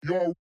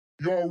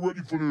Y'all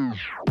ready for this?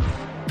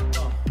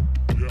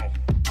 Yeah.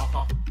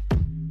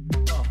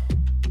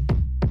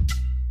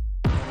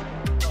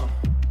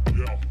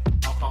 Yeah.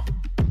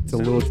 It's a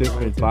little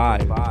different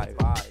vibe.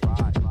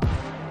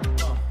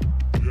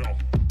 Yeah.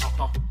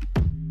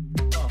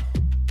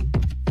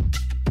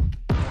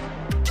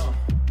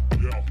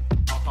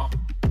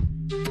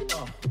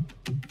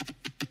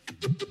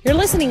 You're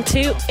listening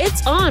to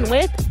It's On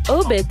with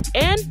Obed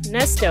and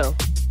Ernesto.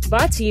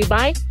 Brought to you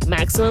by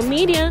Maximum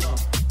Media.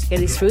 Que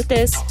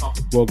disfrutes.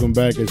 Welcome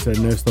back. It's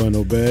Ernesto and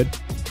Obed.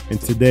 And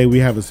today we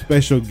have a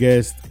special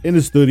guest in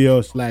the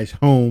studio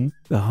 / home.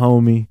 The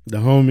homie.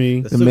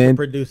 The super man-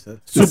 producer.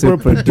 super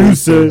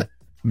producer,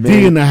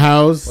 D in the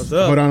house. What's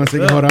up? Hold on a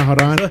second. Hold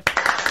on.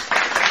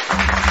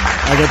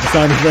 I got the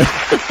sound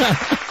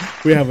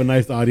effect. We have a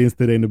nice audience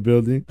today in the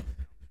building.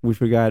 We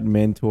forgot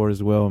mentor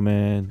as well,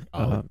 man.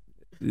 Oh.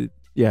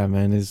 Yeah,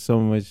 man. There's so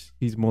much.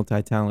 He's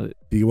multi-talented.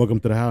 D, welcome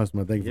to the house,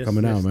 man. Thank you for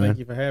coming out, man. Thank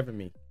you for having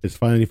me. It's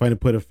finally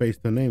put a face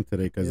to a name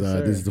today because Yes,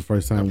 sir. this is the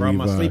first time I brought we've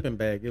my sleeping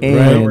bag. It was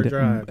an hour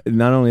drive.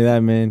 Not only that,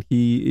 man.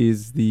 He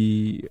is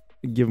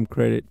give him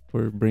credit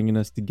for bringing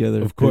us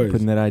together. Of course.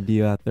 Putting that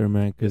idea out there,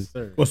 man. Yes, Because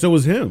sir. Well, so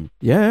was him.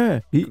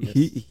 yeah, he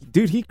I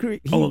basically.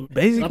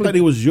 thought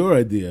it was your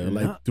idea,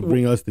 to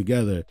bring us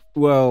together.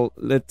 Well,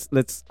 let's.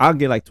 I'll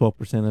get like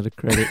 12% of the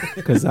credit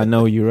because I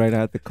know you right. I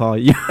have to call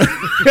you.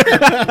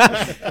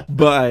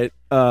 But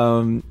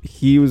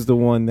he was the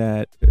one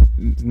that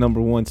number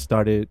one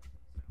started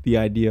the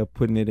idea of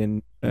putting it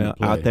in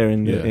out there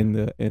in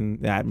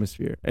the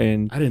atmosphere,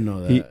 and I didn't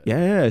know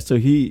that. So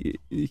he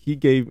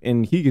gave,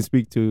 and he can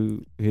speak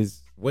to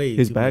his Way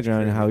too much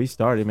background and credit. how he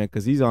started, man,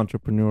 because he's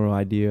entrepreneurial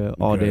idea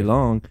all day Okay.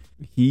 long.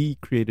 He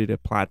created a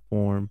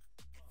platform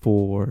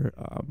for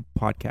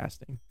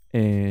podcasting,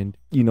 and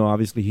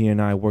obviously he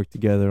and I work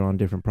together on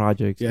different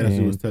projects. Yeah, that's what he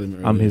and was telling me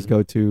earlier. I'm his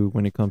go-to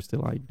when it comes to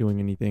like doing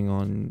anything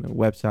on a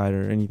website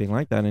or anything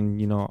like that,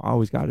 and I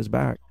always got his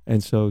back.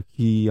 And so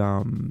he,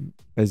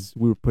 as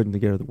we were putting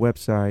together the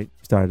website,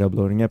 started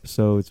uploading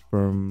episodes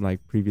from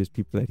like previous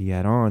people that he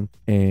had on.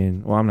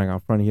 And I'm not gonna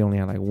front, he only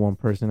had like one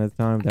person at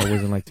the time that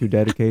wasn't like too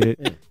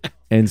dedicated.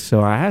 And so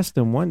I asked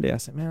him one day, I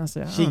said, I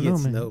She don't know,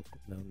 gets man. no.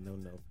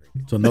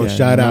 So no Yeah,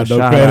 shout out, no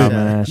shout credit. out,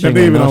 man. She Not ain't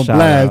get even no on shout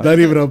blast. out. Not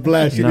even on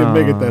blast. She didn't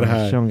make it that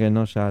high. She don't get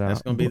no shout out.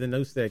 That's gonna be the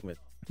new segment.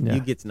 Yeah.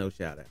 You gets no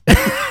shout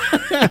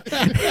out.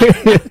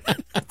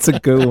 It's a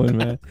good one,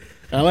 man.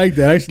 I like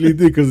that. I actually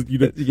did because You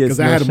get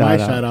I no had my shout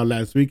out. shout out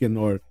last weekend,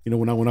 or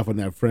when I went off on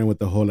that friend with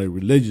the whole like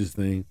religious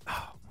thing,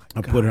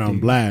 I put her on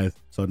dude. blast.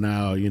 So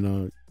now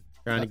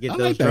Trying to get I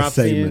those like that drops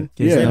segment.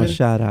 in. Gets Yeah. no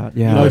shout out.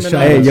 Yeah. No Women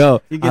shout Hey, out.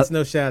 yo, He gets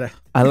no shout out.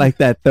 I like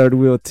that third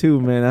wheel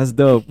too, man. That's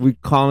dope. We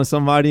calling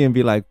somebody and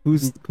be like,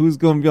 who's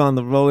gonna be on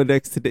the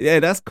Rolodex today? Yeah,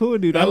 that's cool,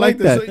 dude. I like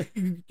that.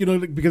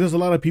 Because there's a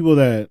lot of people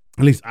that,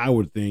 at least I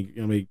would think,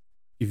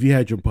 if you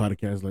had your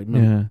podcast, like,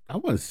 man, Yeah. I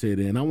want to sit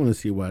in. I want to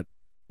see what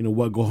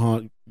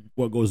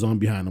goes on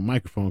behind the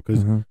microphone,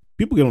 because Mhm.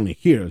 people can only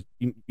hear us.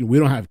 We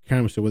don't have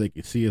cameras so where they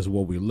can see us,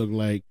 what we look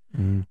like,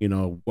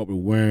 Mhm. what we're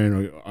wearing,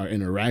 or our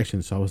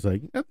interaction. So I was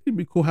like, that would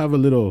be cool. Have a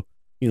little,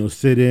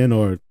 sit in,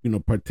 or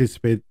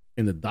participate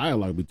in the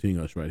dialogue between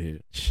us right here.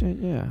 Shit,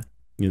 yeah.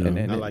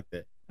 And I like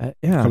that. Yeah.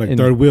 Kinda like and-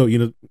 third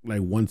wheel,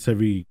 like once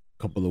every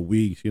couple of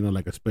weeks,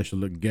 like a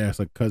special guest,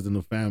 a cousin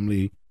of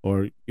family,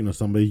 or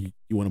somebody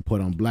you want to put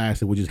on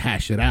blast, and we'll just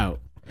hash it out.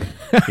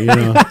 He Put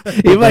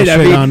might that not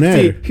shit be. on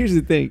there. See, here's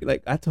the thing.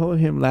 Like I told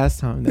him last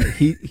time that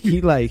he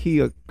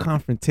a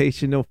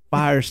confrontational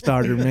fire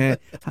starter, man.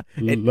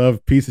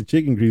 Love piece of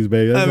chicken grease,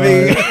 baby. That's I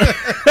mean-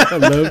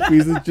 I love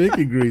piece of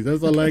chicken grease.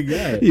 That's all I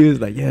got. He was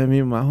like, yeah, me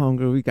and my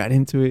homegirl, we got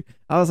into it.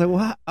 I was like,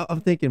 well,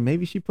 I'm thinking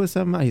maybe she put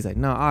something out. He's like,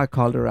 no, I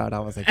called her out. I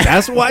was like,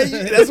 that's why you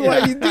did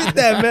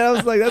that, man. I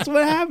was like, that's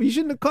what happened. You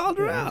shouldn't have called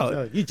her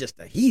out. You just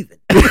a heathen.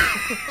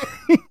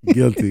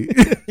 Guilty.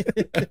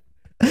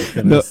 What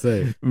can I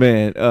say?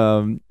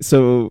 Man,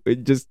 so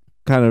it just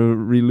kind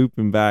of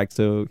re-looping back.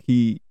 So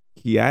he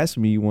asked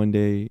me one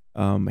day,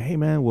 hey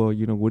man, well,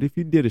 what if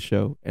you did a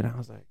show? And I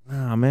was like,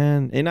 nah,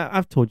 man. And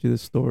I've told you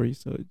this story,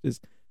 so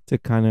just to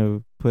kind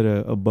of put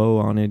a bow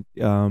on it,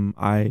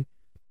 I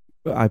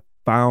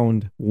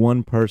found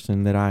one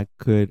person that I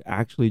could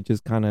actually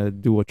just kind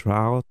of do a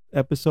trial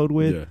episode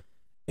with. Yeah.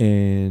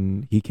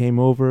 And he came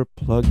over,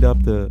 plugged up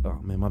oh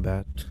man, my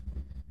bad.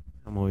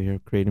 I'm over here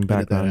creating Edit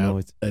that background out.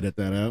 noise. Edit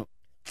that out.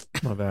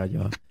 My bad,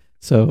 y'all.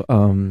 So,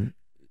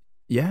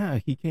 yeah,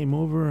 he came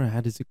over,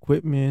 had his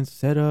equipment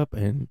set up,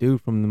 and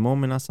dude, from the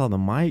moment I saw the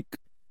mic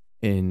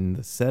and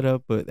the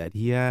setup that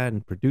he had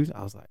and produced,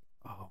 I was like,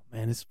 oh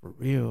man, it's for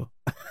real.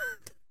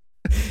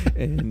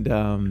 And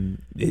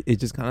it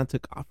just kind of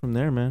took off from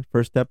there, man.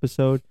 First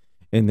episode,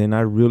 and then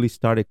I really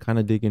started kind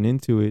of digging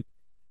into it.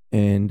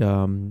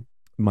 And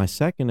my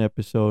second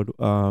episode,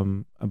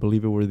 I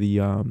believe it were the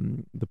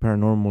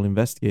paranormal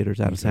investigators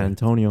out of San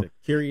Antonio. The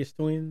Curious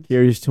Twins.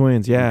 Curious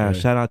Twins, yeah. Okay.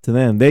 Shout out to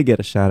them. They get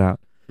a shout out.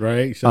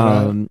 Right? Shout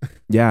out.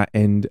 Yeah,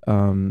 and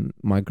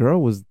my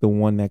girl was the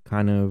one that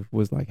kind of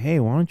was like, "Hey,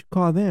 why don't you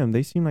call them?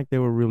 They seem like they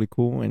were really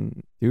cool."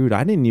 And dude,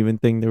 I didn't even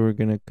think they were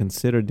gonna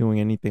consider doing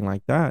anything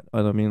like that.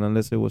 I mean,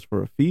 unless it was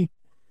for a fee.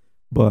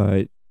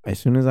 But as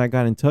soon as I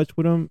got in touch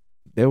with them,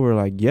 they were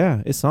like,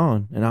 "Yeah, it's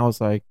on," and I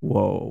was like,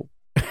 "Whoa."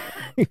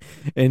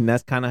 And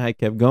that's kind of how it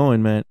kept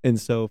going, man. And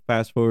so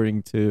fast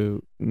forwarding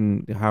to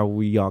how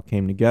we all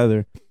came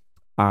together,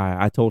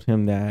 I told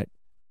him that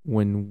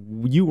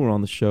when you were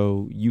on the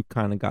show, you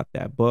kind of got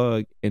that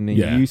bug, and then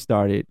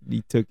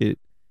he took it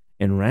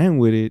and ran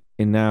with it,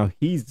 and now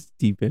he's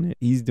deep in it.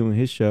 He's doing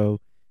his show,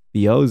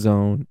 The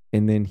Ozone,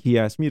 and then he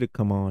asked me to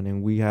come on,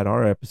 and we had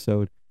our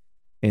episode,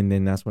 and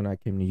then that's when I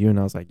came to you, and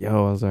I was like,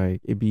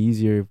 it'd be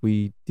easier if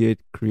we did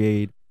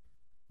create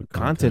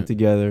content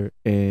together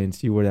and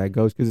see where that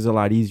goes, because it's a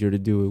lot easier to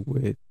do it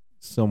with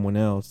someone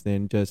else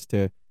than just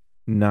to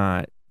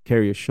not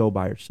carry a show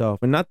by yourself.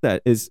 And not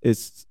that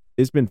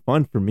it's been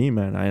fun for me,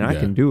 man. I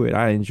can do it.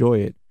 I enjoy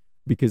it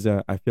because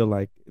I feel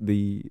like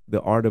the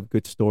art of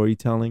good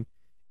storytelling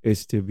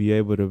is to be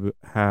able to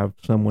have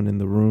someone in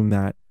the room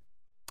that,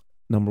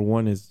 number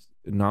one, is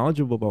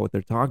knowledgeable about what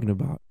they're talking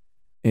about,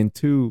 and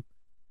two,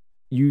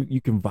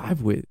 you can vibe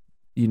with.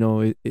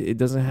 It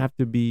doesn't have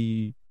to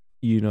be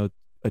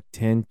a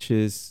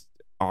tense,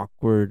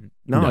 awkward.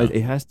 No,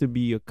 it has to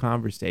be a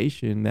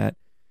conversation that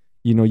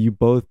you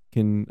both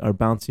are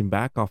bouncing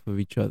back off of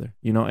each other.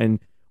 And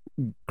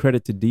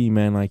credit to D,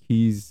 man. Like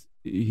he's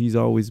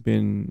always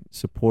been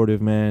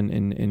supportive, man,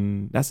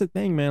 and that's the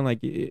thing, man. Like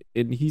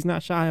he's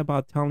not shy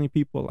about telling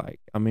people, like,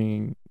 I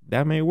mean,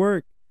 that may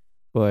work,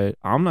 but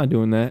I'm not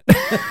doing that.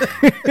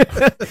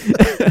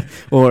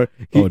 Or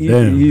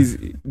he's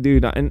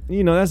dude, and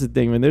that's the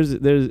thing, man. There's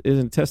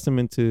a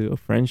testament to a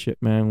friendship,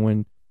 man.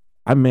 When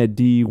I met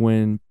D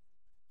when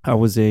I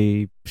was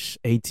a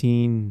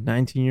 18,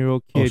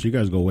 19-year-old kid. Oh, so you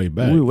guys go way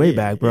back. Way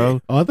back,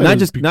 bro. Oh, not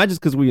just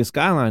because we in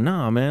Skyline,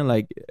 nah, man.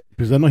 Like,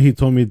 because I know he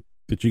told me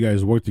that you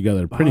guys work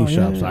together at printing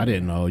shops. So I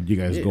didn't know you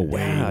guys go way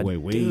back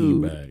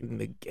in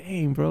the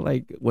game, bro.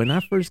 Like when I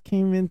first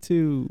came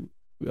into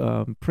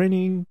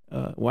printing,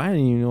 I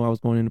didn't even know I was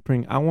going into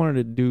printing. I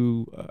wanted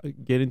to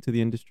get into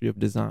the industry of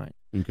design.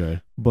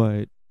 Okay,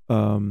 but we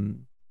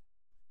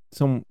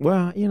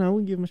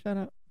give him a shout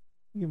out.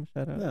 Give him a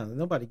shout out. No,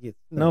 nobody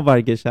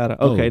gets shout out.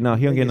 Okay, no,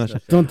 he don't get no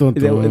shout out. Dun.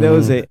 There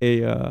was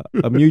a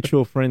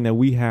mutual friend that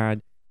we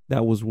had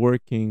that was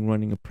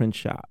running a print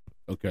shop.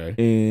 Okay.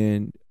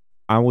 And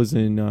I was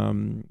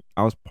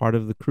part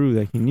of the crew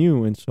that he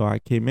knew, and so I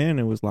came in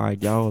and was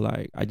like, yo,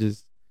 like I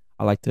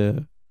like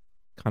to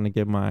kind of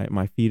get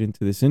my feet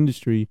into this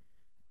industry,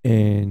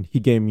 and he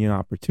gave me an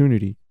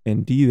opportunity,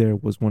 and D there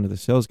was one of the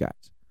sales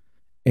guys.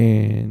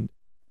 And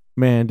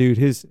man, dude,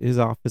 his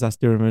office, I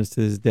still remember to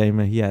this day,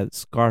 man. He had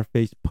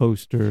Scarface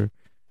poster.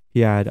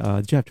 He had,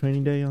 did you have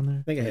Training Day on there?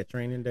 I think I had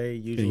Training Day.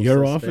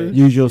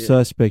 Usual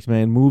Suspects,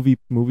 man. Movie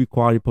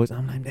quality poster.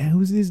 I'm like, man,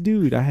 who's this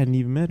dude? I hadn't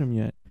even met him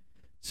yet.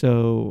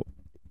 So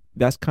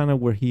that's kind of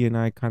where he and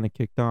I kind of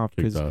kicked off.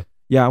 Because, I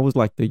was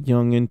like the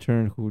young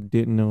intern who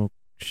didn't know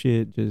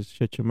shit. Just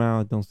shut your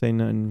mouth. Don't say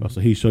nothing. Oh, so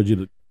he showed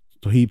you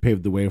so he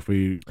paved the way for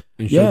you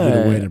and showed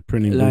you the way in the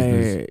printing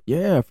business.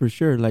 Yeah, for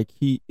sure. Like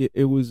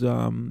it was,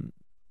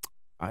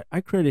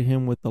 I credit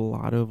him with a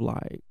lot of,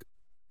 like,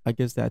 I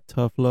guess that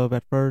tough love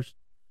at first.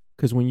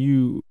 Because when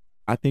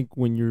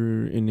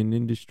you're in an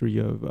industry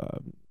of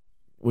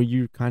where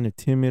you're kind of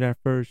timid at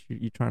first,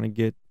 you're trying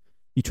to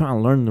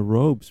learn the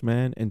ropes,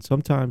 man. And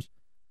sometimes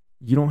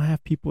you don't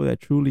have people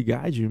that truly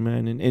guide you,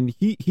 man. And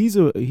he's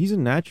a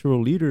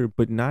natural leader,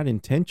 but not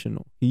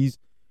intentional.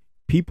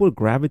 People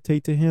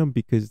gravitate to him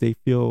because they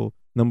feel,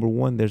 number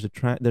one, there's a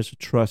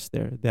trust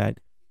there that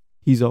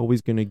he's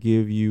always going to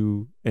give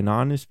you an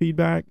honest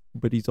feedback,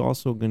 but he's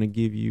also going to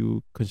give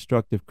you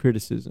constructive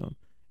criticism.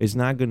 It's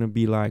not going to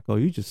be like, oh,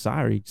 you just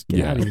sorry, just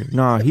get out of here.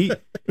 Nah,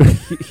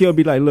 he'll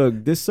be like,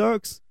 look, this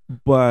sucks,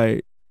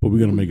 but we're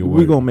going to make it work.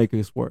 We're going to make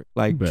this work.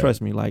 Like,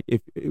 trust me, like,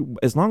 if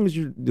as long as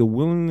the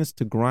willingness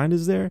to grind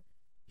is there,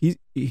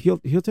 he'll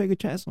take a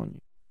chance on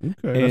you.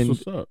 Okay, that's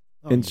what's up.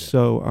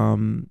 So,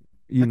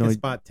 I can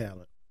spot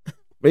talent.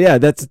 But yeah,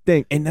 that's the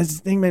thing. And that's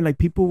the thing, man. Like,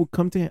 people would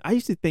come to him. I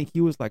used to think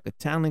he was like a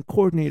talent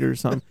coordinator or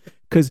something.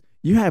 Because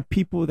you have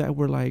people that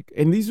were like,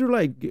 and these are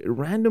like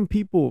random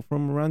people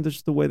from around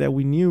just the way that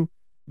we knew,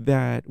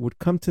 that would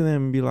come to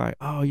them and be like,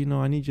 oh,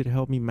 I need you to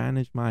help me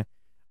manage my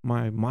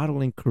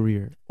modeling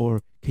career.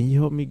 Or can you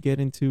help me get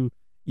into,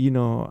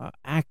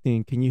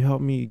 acting? Can you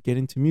help me get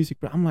into music?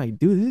 But I'm like,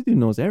 dude, this dude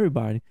knows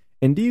everybody.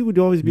 And D would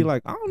always be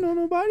like, I don't know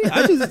nobody.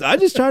 I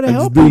just try to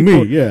help people.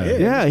 Me,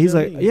 yeah. He's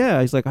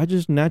like, I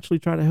just naturally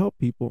try to help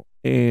people.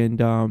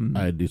 And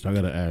I do. So I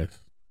gotta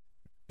ask,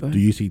 do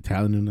you see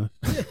talent in us?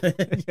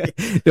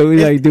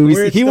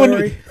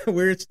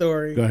 Weird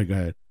story. Go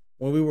ahead.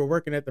 When we were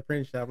working at the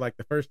print shop, like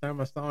the first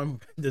time I saw him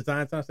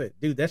design something, I said,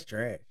 dude, that's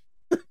trash.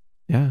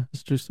 Yeah,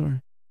 it's a true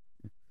story.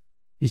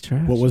 He's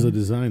trash. What was the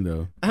design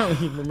though? I don't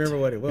even remember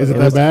what it was. Is it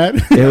that bad?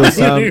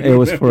 It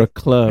was for a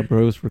club,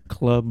 bro. It was for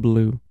Club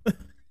Blue.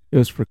 It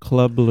was for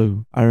Club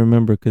Blue. I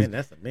remember because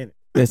that's a minute.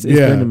 It's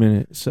Yeah. been a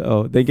minute.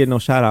 So they get no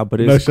shout out,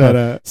 but it's No shout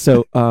out.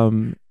 So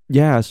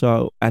yeah,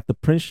 so at the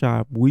print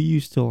shop, we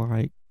used to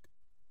like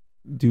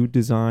do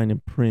design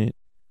and print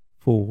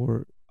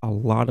for a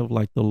lot of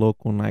like the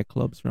local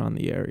nightclubs around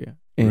the area.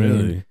 And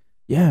Really?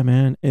 yeah,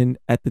 man. And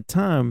at the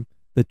time,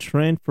 the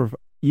trend for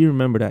you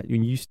remember that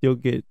when you still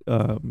get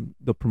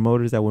the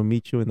promoters that would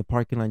meet you in the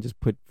parking lot and just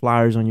put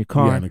flyers on your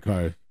car. Yeah, in the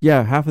car.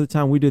 Yeah, half of the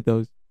time we did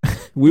those.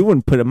 We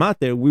wouldn't put them out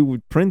there. We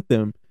would print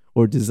them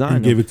or design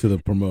And them. give it to the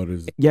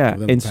promoters. Yeah, for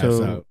them and to pass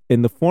so out.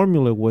 and the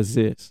formula was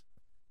this: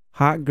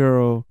 hot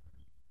girl,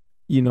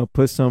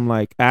 put some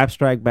like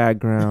abstract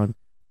background,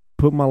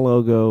 put my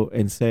logo,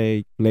 and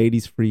say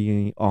 "ladies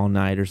free all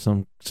night" or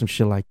some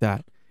shit like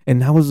that.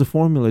 And that was the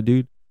formula,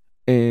 dude.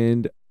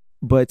 And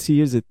but see,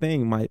 here's the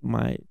thing: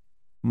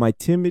 my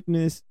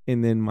timidness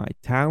and then my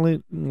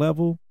talent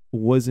level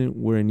wasn't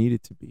where it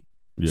needed to be.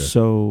 Yeah.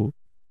 So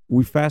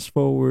we fast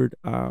forward.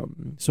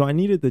 So I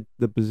needed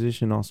the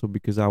position also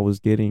because I was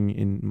getting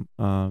in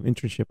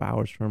internship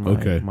hours from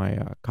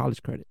my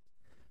college credit.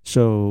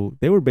 So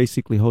they were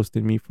basically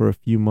hosting me for a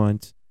few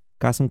months,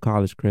 got some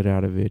college credit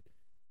out of it,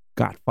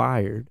 got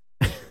fired,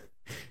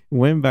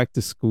 went back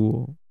to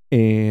school.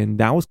 And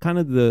that was kind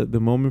of the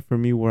moment for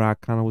me where I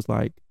kind of was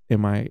like,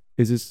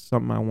 is this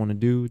something I want to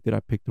do? Did I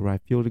pick the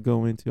right field to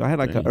go into? I had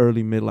like an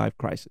early midlife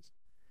crisis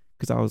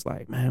because I was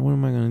like, man, what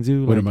am I going to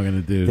do? What Like, am I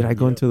going to do? did I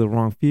go into the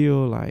wrong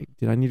field? Like,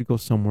 did I need to go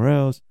somewhere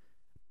else?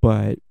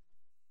 But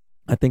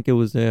I think it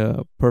was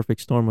a perfect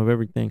storm of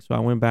everything. So I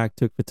went back,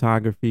 took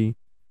photography,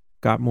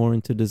 got more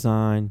into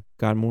design,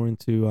 got more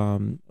into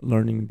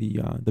learning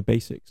the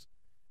basics.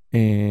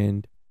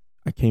 And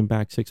I came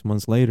back 6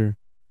 months later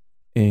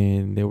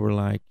and they were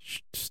like,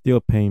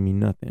 still paying me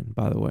nothing,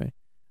 by the way.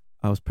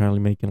 I was apparently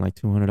making like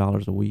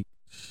 $200 a week.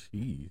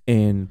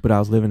 Jeez. But I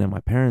was living at my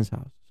parents'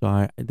 house.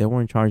 So they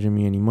weren't charging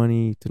me any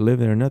money to live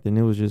there or nothing.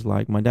 It was just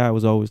like, my dad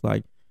was always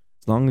like,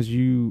 as long as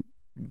you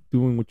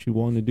doing what you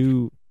want to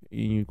do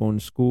and you're going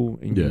to school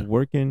and you're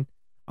working,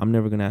 I'm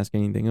never going to ask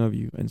anything of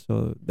you. And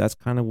so that's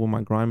kind of what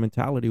my grind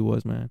mentality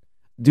was, man.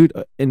 Dude,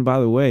 and by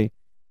the way,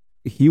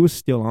 he was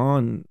still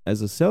on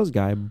as a sales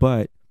guy,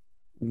 but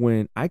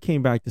when I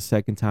came back the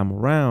second time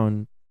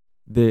around,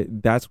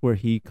 that's where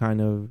he kind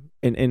of,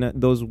 and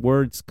those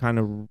words kind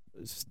of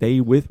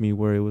stayed with me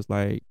where it was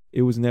like,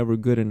 it was never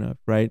good enough,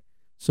 right?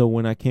 So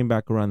when I came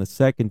back around the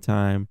second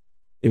time,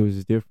 it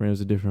was different. It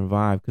was a different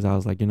vibe because I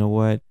was like, you know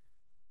what?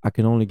 I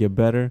can only get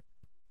better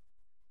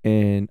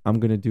and I'm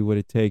going to do what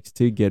it takes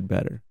to get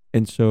better.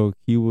 And so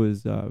he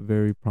was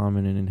very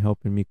prominent in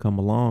helping me come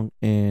along.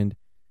 And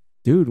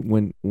dude,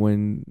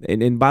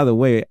 and by the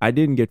way, I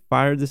didn't get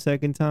fired the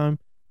second time,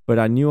 but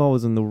I knew I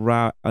was on the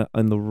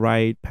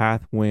right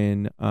path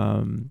when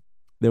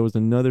there was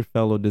another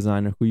fellow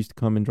designer who used to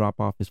come and drop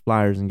off his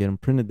flyers and get them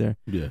printed there.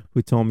 Yeah.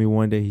 Who told me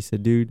one day, he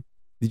said, dude,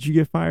 did you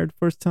get fired the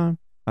first time?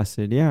 I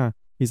said, yeah.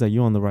 He's like,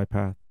 you're on the right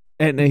path.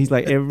 And then he's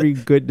like, every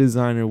good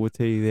designer will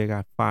tell you they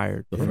got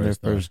fired from their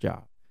first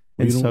job.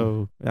 And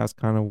so that's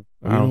kind of,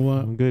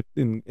 I'm good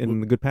in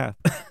the good path.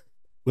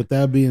 With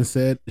that being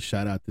said,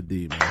 shout out to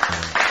D, man.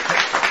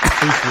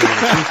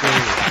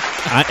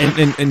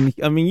 And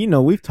I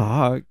mean, we've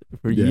talked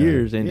for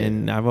years,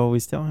 and I've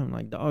always tell him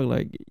like, dog,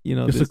 like,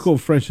 it's a cool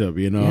friendship,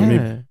 I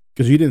mean,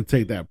 because you didn't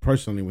take that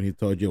personally when he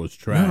told you it was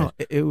trash. No,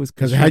 it was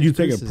because had you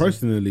taken it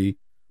personally,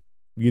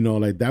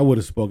 like that would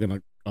have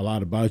spoken a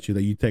lot about you,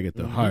 that you take it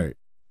to heart.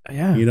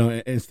 Yeah,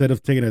 instead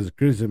of taking it as a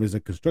criticism, it's a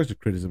constructive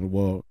criticism.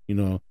 Well,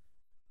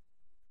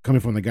 coming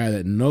from the guy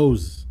that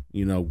knows,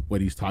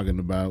 what he's talking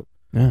about.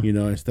 Yeah.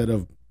 Instead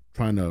of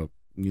trying to,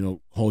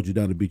 hold you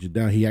down to beat you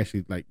down, he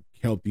actually like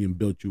helped you and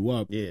built you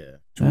up. Yeah.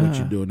 To what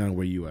you're doing now,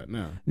 where you at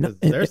now. No,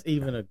 there's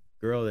even a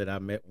girl that I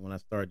met when I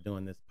started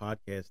doing this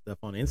podcast stuff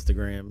on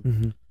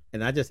Instagram,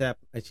 and I just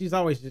happened. And she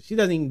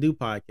doesn't even do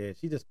podcasts.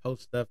 She just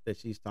posts stuff that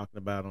she's talking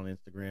about on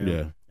Instagram.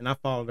 Yeah. And I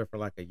followed her for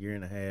like a year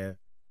and a half,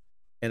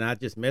 and I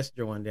just messaged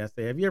her one day. I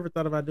said, "Have you ever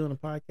thought about doing a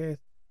podcast?"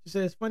 She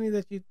said, "It's funny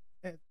that you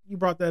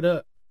brought that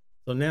up."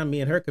 So now me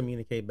and her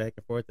communicate back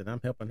and forth, and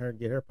I'm helping her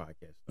get her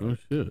podcast started. Oh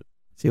shit!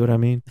 See what I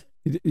mean?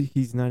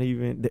 He's not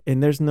even,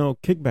 and there's no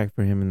kickback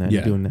for him in that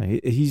doing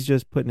that. He's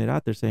just putting it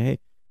out there, saying,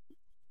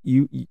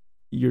 "Hey,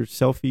 your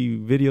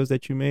selfie videos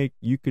that you make,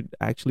 you could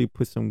actually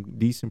put some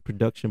decent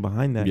production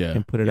behind that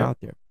and put it out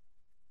there."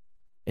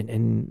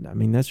 And I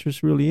mean, that's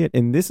just really it.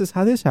 And this is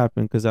how this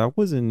happened, because I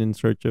wasn't in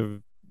search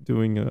of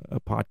doing a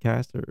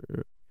podcast,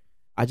 or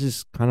I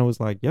just kind of was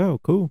like, "Yo,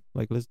 cool,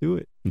 like let's do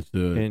it,"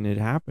 and it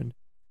happened.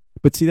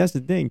 But see, that's the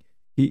thing.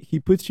 He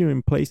puts you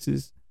in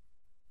places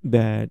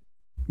that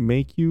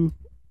make you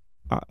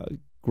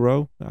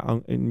grow,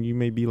 and you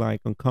may be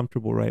like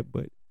uncomfortable, right?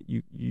 But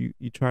you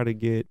try to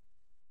get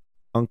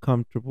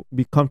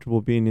be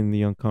comfortable being in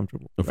the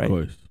uncomfortable, of right?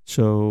 course.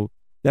 So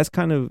that's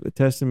kind of a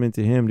testament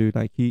to him, dude.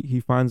 Like he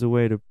finds a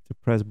way to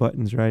press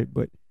buttons, right?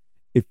 But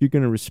if you're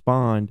gonna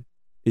respond,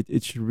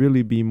 it should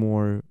really be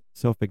more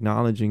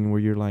self-acknowledging, where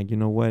you're like, you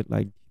know what,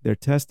 like they're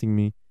testing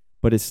me,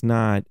 but it's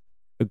not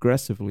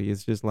aggressively.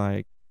 It's just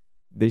like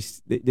they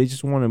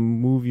just want to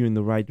move you in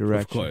the right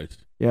direction. Of course.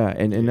 Yeah,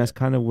 and that's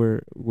kind of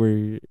where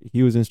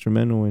he was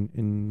instrumental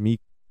in me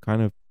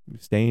kind of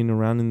staying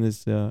around in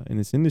this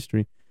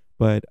industry.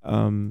 But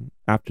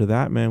after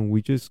that, man,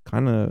 we just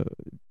kind of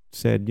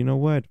said, you know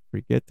what,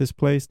 forget this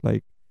place.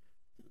 Like,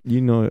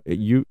 you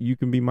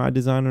can be my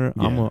designer.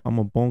 Yeah. I'm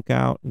a bunk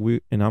out. And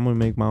I'm gonna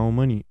make my own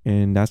money.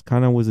 And that's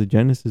kind of was the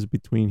genesis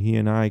between he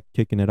and I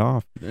kicking it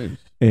off. Nice.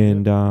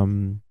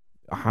 And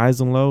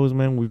highs and lows,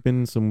 man. We've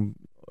been in some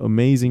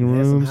amazing We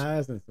had rooms. some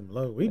highs and some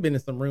lows. We've been in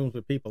some rooms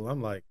with people.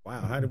 I'm like,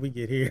 wow, how did we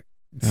get here?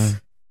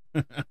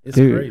 It's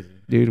Dude, crazy.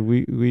 Dude,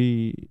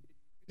 we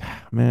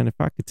man, if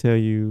I could tell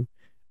you,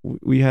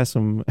 we had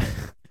some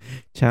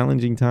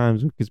challenging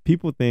times because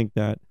people think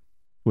that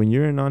when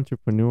you're an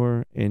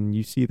entrepreneur and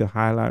you see the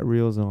highlight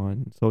reels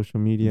on social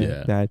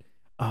media that,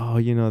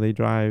 they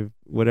drive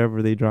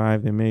whatever they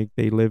drive,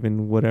 they live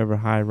in whatever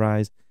high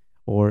rise,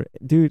 or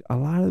dude, a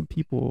lot of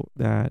people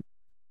that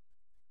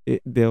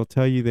they'll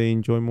tell you they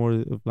enjoy more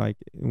of like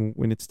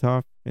when it's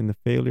tough and the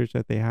failures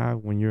that they have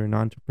when you're an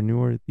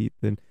entrepreneur,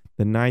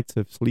 the nights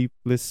of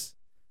sleeplessness,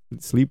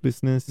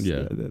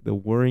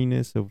 the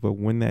worriness of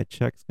when that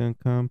check's gonna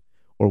come,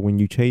 or when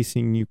you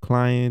chasing new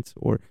clients,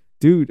 or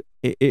dude,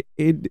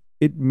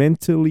 it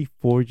mentally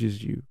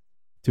forges you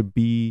to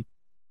be.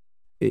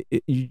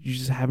 You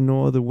just have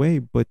no other way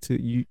but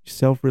to you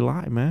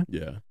self-rely, man.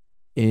 Yeah.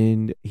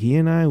 And he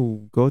and I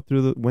went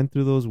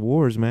through those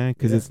wars, man,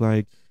 because it's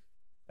like,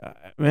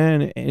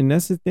 man, and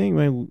that's the thing,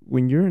 man.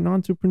 When you're an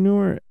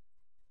entrepreneur,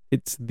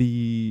 it's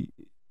the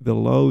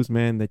lows,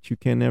 man, that you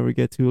can never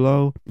get too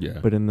low. Yeah.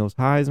 But in those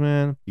highs,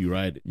 man, You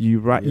ride it. you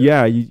ride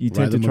you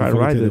tend to try to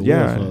ride it.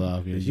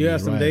 Yeah. You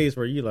have some days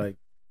where you like,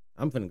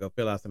 I'm finna go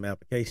fill out some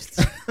applications.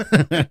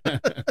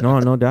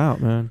 No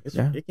doubt, man.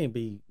 It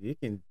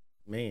can,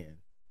 man.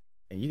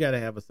 And you got to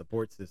have a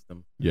support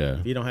system. Yeah.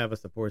 If you don't have a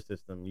support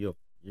system, you're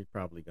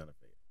probably gonna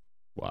fail.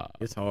 Wow.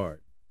 It's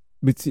hard.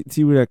 But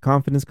see where that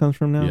confidence comes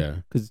from now? Yeah.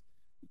 Because,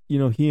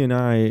 he and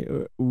I,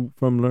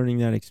 from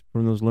learning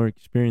from those learning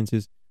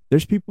experiences,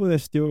 there's people that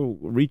still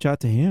reach out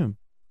to him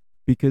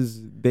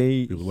because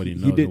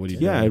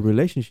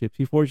relationships.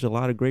 He forged a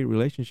lot of great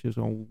relationships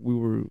when we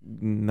were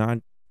not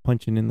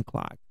punching in the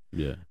clock.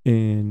 Yeah.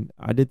 And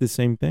I did the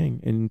same thing.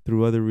 And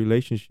through other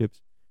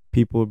relationships,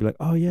 people would be like,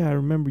 oh, yeah, I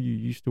remember you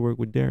used to work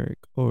with Derek.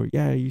 Or,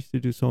 yeah, I used to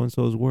do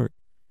so-and-so's work.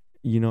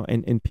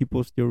 And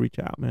people still reach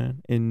out,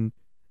 man. And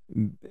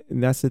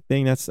that's the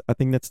thing. I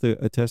think that's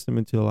a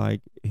testament to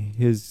like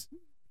his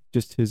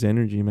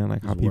energy, man.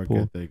 Like his how people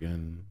work ethic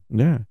and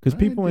because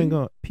people ain't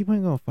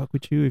gonna fuck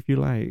with you if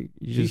you're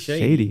just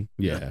shady.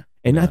 Yeah.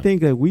 And I think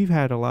that we've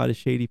had a lot of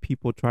shady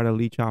people try to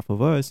leech off of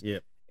us.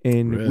 Yep.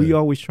 And we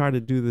always try to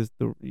do this.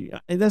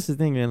 And that's the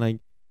thing, man. Like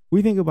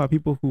we think about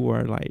people who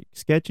are like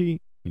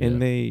sketchy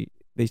and they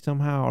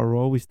somehow are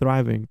always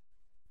thriving.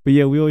 But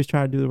yeah, we always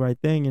try to do the right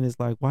thing, and it's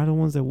like, why the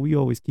ones that we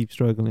always keep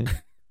struggling?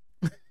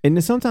 And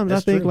then sometimes I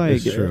think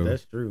like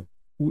that's true.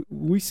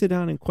 We sit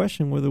down and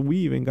question whether we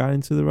even got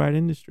into the right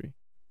industry.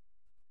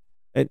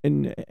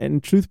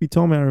 And truth be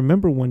told, man, I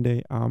remember one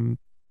day,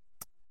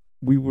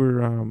 we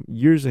were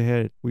years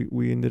ahead.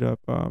 We ended up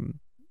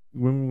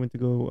when we went to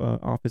go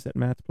office at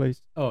Matt's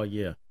place. Oh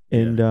yeah,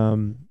 and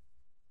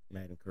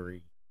Matt and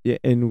Curry. Yeah,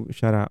 and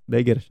shout out.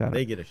 They get a shout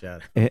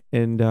out.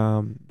 And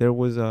there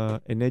was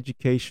an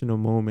educational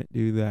moment,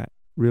 dude, that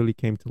really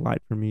came to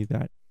light for me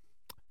that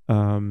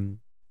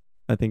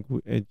I think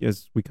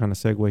as we kind of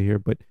segue here,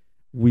 but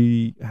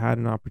we had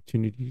an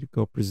opportunity to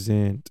go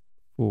present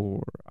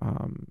for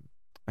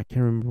I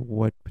can't remember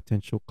what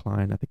potential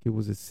client. I think it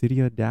was the city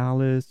of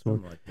Dallas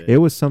or it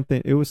was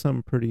something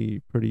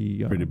pretty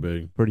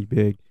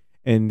big.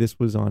 And this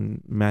was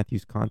on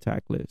Matthew's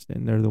contact list,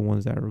 and they're the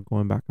ones that are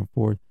going back and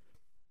forth.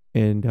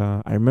 And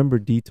I remember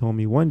D told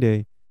me one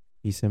day,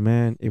 he said,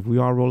 man, if we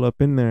all roll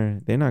up in there,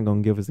 they're not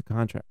going to give us a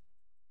contract.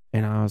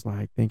 And I was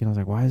like thinking,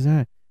 why is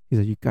that? He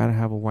said, you got to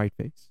have a white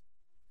face.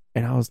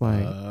 And I was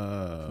like,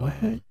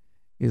 what?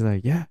 He's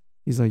like, yeah.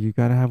 He's like, you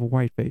got to have a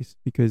white face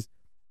because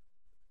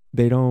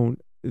they're going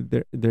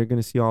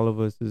to see all of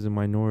us as a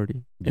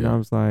minority. Yeah. And I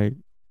was like,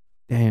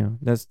 damn,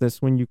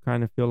 that's when you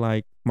kind of feel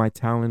like my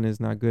talent is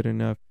not good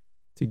enough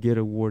to get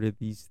awarded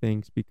these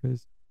things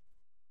because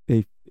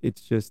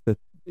it's just that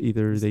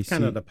either it's they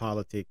kind see of the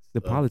politics.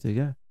 Politics,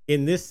 yeah.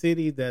 In this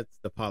city, that's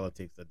the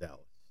politics of Dallas.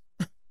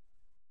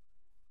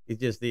 It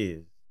just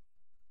is.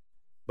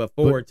 But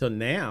forward to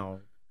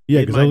now,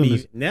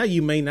 now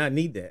you may not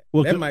need that.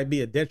 Well, that might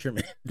be a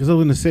detriment. Because I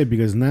was going to say,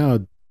 because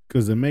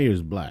the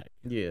mayor's black.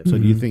 Yeah. So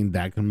do you think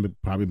that can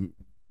probably...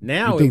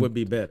 Now it would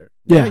be better.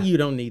 Yeah. Now you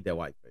don't need that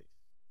white face.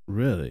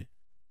 Really?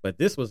 But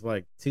this was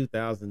like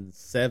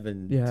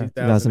 2007, 2008.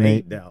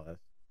 2008 Dallas.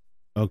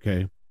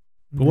 Okay.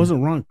 But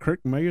wasn't Ron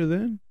Kirk mayor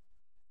then?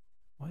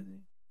 Was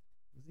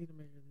he the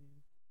mayor then?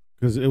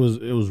 Because it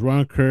was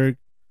Ron Kirk,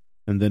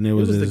 and then it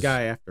was the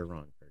guy after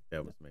Ron Kirk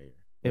that was mayor.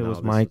 It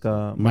was Mike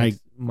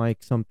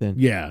something.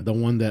 Yeah, the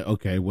one that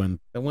when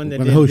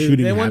the whole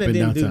shooting happened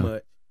downtown.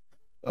 Do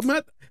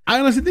much. I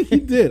honestly think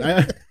he did.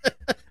 I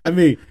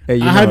mean, I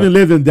haven't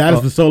lived in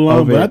Dallas for so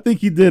long, but I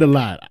think he did a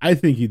lot. I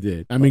think he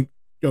did. I mean,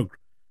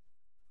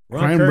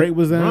 crime rate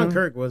was down. Ron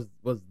Kirk was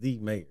the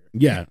mayor.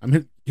 Yeah, I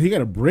mean, he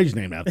got a bridge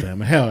named after him.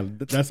 Hell,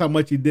 that's how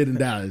much he did in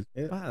Dallas.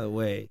 Yeah. By the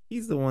way,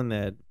 he's the one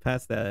that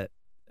passed that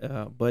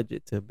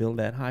budget to build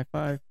that high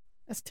five.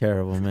 That's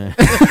terrible, man.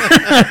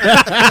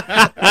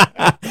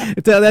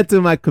 Tell that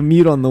to my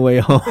commute on the way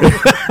home.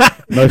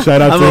 No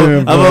shout out to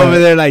him. I'm over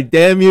there like,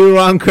 damn you,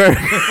 Ron Kirk.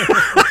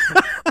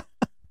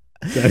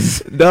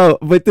 No,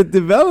 but the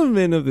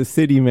development of the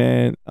city,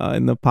 man,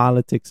 and the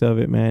politics of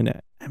it,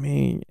 man. I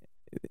mean,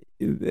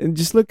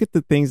 just look at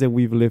the things that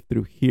we've lived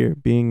through here,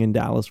 being in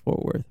Dallas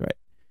Fort Worth, right?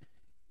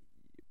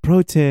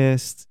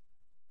 Protests,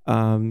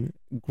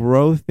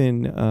 growth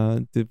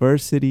in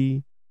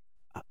diversity.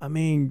 I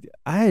mean,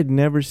 I had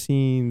never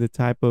seen the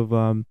type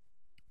of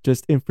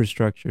just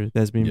infrastructure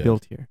that's been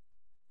built here.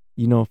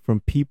 You know,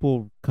 from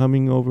people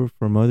coming over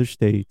from other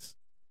states,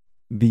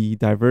 the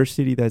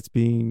diversity that's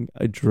being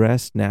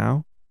addressed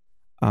now.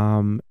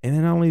 And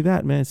then not only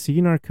that, man,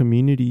 seeing our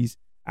communities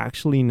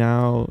actually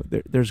now,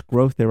 there's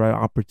growth there, right?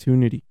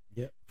 Opportunity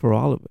for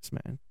all of us,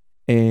 man.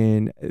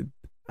 And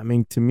I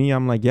mean, to me,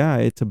 I'm like, yeah,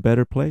 it's a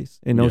better place.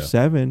 In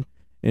 07,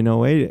 in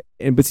 08.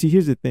 But see,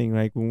 here's the thing,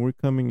 like when we're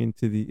coming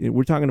into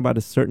we're talking about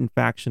a certain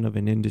faction of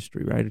an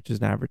industry, right? Which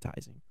is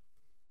advertising.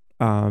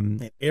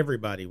 And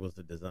everybody was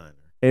a designer.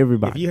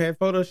 Everybody. If you had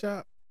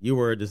Photoshop, you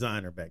were a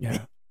designer back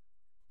then.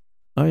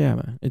 Oh yeah,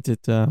 man. It's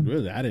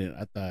really,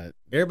 I thought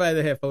everybody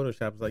that had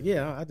Photoshop was like,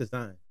 yeah, I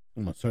design.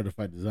 I'm a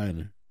certified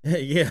designer.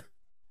 Yeah.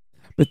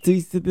 But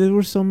there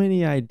were so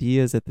many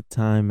ideas at the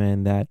time,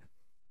 man, that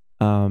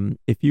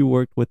if you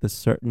worked with a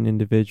certain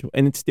individual,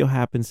 and it still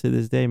happens to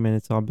this day, man,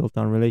 it's all built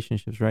on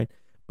relationships, right?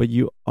 But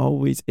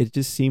it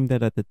just seemed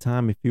that at the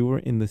time, if you were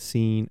in the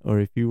scene or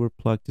if you were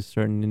plugged to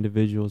certain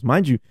individuals,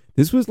 mind you,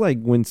 this was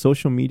like when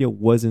social media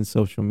wasn't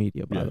social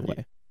media, by the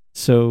way.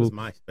 So it was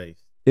MySpace.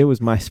 It was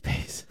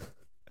MySpace.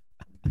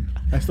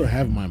 I still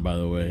have mine, by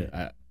the way.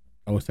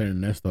 I was telling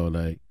Ernesto,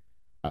 like,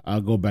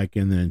 I'll go back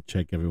in there and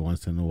check every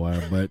once in a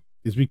while, but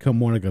it's become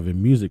more like of a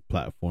music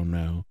platform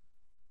now.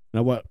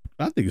 Now, what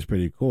I think is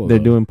pretty cool. They're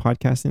doing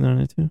podcasting on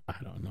it too. I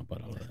don't know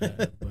about all of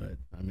that, but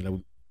I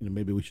mean,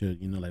 maybe we should,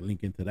 like,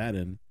 link into that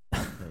and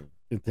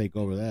take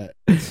over that.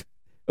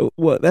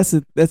 Well, that's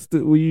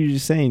what you're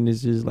just saying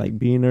is just like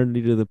being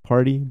early to the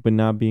party, but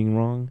not being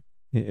wrong.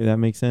 If that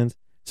makes sense.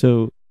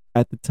 So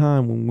at the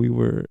time when we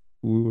were,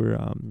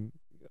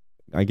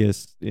 I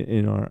guess,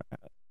 in our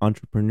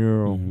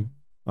entrepreneurial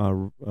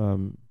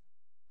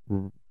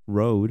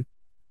road,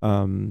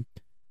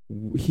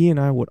 he and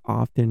I would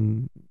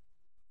often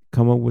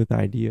come up with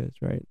ideas,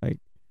 right? Like,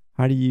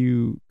 how do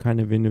you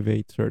kind of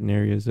innovate certain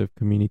areas of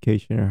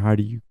communication, or how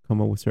do you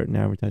come up with certain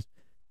advertising?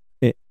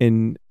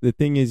 And the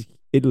thing is,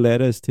 it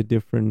led us to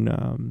different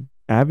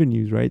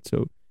avenues, right?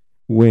 So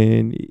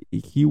when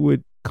he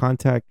would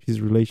contact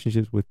his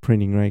relationships with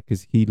printing, right?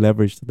 Because he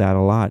leveraged that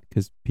a lot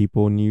because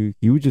people knew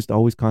he would just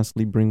always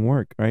constantly bring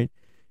work, right?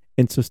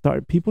 And so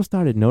people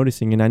started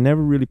noticing, and I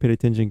never really paid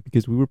attention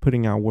because we were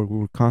putting out work. We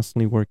were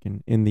constantly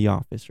working in the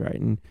office, right?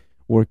 And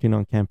working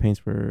on campaigns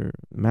for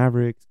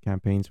Mavericks,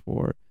 campaigns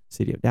for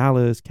City of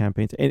Dallas,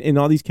 campaigns, and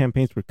all these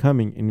campaigns were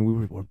coming, and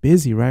we're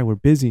busy, right? We're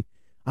busy.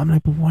 I'm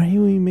like, but why are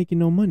you even making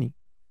no money?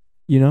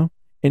 You know?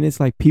 And it's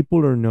like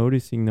people are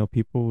noticing, though.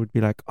 People would be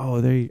like,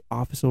 oh, they're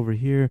office over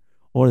here,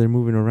 or they're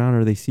moving around,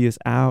 or they see us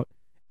out,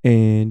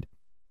 and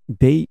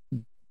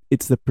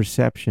it's the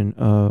perception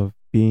of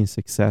being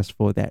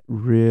successful that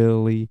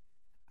really,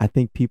 I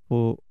think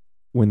people,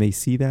 when they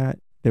see that,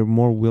 they're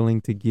more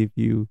willing to give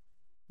you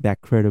that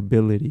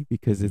credibility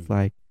because it's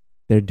like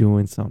they're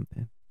doing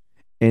something.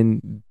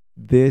 And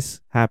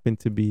this happened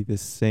to be the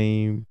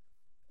same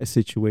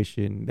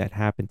situation that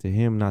happened to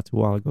him not too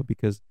long ago,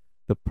 because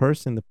the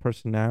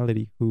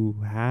personality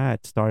who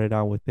had started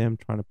out with them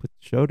trying to put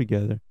the show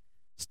together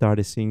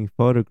started seeing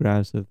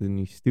photographs of the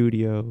new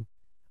studio,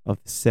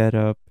 of the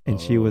setup,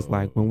 and she was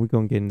like, when we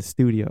gonna get in the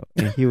studio?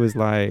 And he was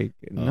like,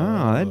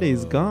 nah, that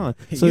day's gone.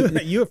 So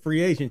you a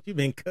free agent, you've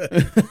been cut.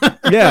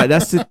 Yeah,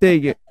 that's the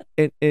thing.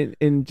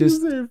 And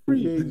just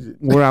free agent.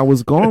 Where I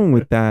was going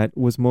with that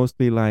was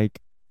mostly like,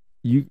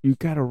 you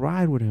gotta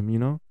ride with him, you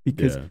know,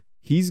 because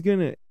he's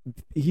gonna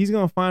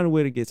find a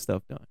way to get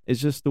stuff done. It's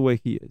just the way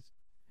he is.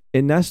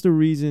 And that's the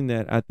reason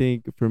that I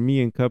think for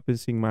me,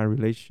 encompassing my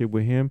relationship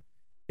with him,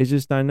 it's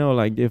just, I know,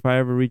 like, if I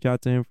ever reach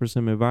out to him for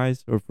some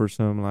advice or for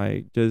some,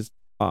 like, just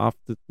off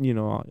the,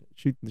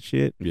 shooting the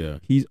shit,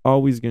 he's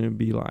always going to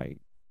be like,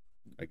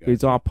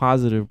 it's all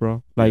positive,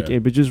 bro. Like,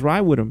 but just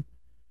ride with him.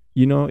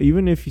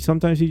 Even if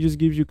sometimes he just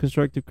gives you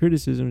constructive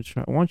criticism,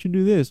 why don't you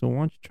do this? Or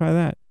why don't you try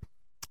that?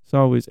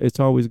 It's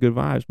always good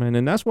vibes, man.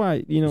 And that's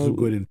why, it's a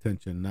good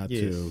intention not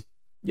to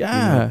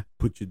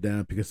put you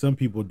down, because some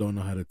people don't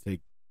know how to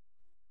take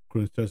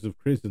constructive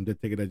criticism. They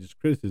take it as just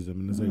criticism,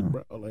 and it's like,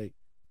 bro, like,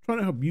 trying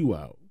to help you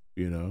out,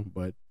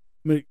 but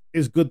I mean,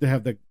 it's good to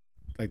have that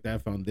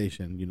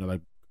foundation,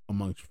 like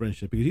amongst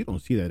friendship, because you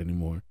don't see that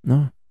anymore.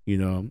 No.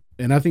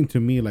 And I think to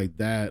me, like,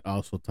 that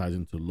also ties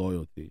into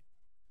loyalty.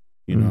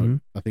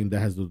 I think that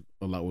has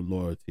a lot with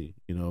loyalty,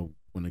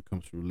 when it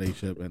comes to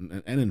relationship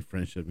and in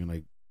friendship,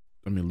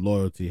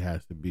 loyalty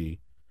has to be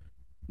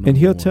And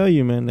he'll tell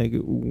you, man, like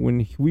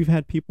when we've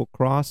had people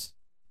cross,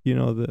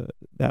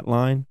 that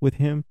line with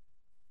him.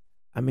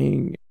 I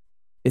mean,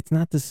 it's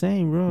not the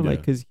same, bro.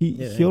 Like, cause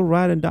he'll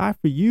ride and die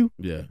for you.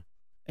 Yeah.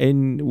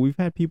 And we've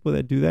had people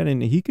that do that,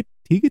 and he could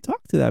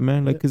talk to that,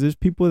 man. Like, cause there's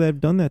people that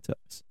have done that to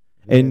us.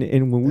 Yeah.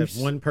 And when there's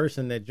one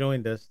person that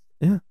joined us,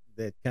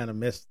 that kind of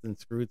messed and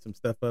screwed some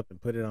stuff up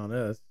and put it on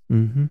us.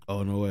 Mm-hmm.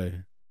 Oh, no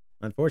way.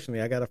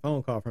 Unfortunately, I got a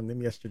phone call from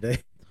them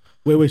yesterday.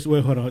 Wait,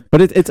 hold on.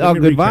 But it's all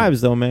good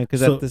vibes, though, man.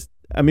 Because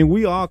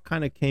we all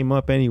kind of came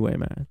up anyway,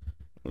 man.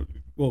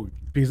 Well,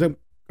 because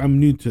I'm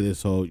new to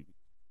this whole,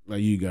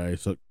 like you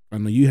guys. So I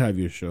know you have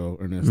your show,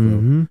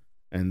 Ernesto,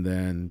 and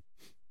then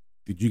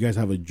did you guys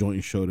have a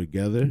joint show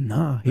together?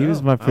 Nah, he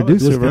was my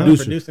producer, bro.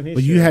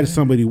 But you had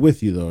somebody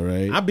with you, though,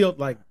 right? I built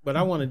what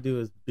I want to do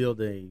is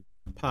build a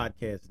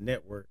podcast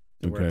network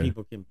where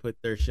people can put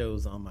their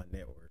shows on my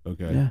network.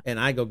 Okay. Yeah. And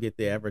I go get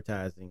the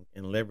advertising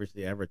and leverage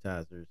the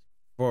advertisers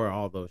for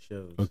all those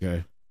shows.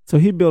 Okay. So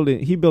he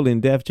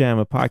building Def Jam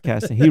a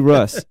podcast, and he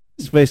Russ.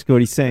 That's basically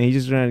what he's saying. He's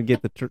just trying to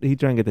get the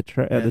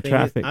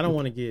traffic. I don't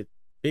want to get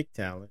big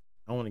talent.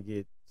 I want to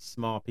get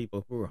small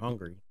people who are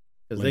hungry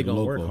because they're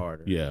gonna work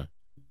harder. Yeah.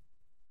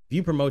 If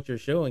you promote your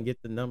show and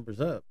get the numbers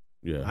up,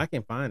 I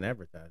can find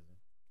advertising.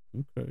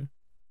 Okay.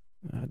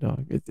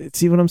 Dog.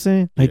 See what I'm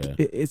saying? Like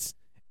it's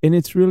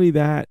really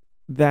that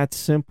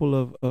simple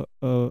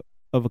of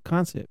a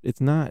concept.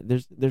 It's not.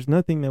 There's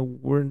nothing that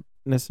we're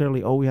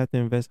necessarily. Oh, we have to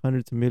invest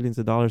hundreds of millions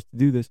of dollars to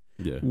do this.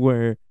 Yeah.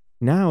 Where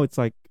now it's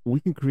like we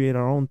can create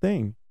our own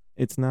thing.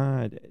 It's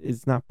not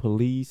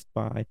policed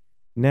by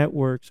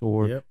networks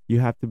or you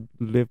have to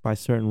live by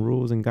certain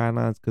rules and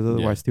guidelines because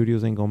otherwise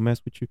studios ain't gonna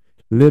mess with you.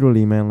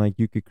 Literally, man, like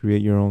you could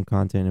create your own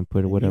content and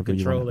put whatever you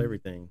control want.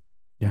 Everything.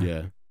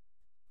 Yeah.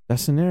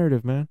 That's the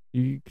narrative, man.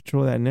 You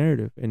control that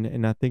narrative,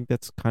 and I think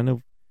that's kind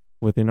of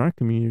within our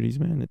communities,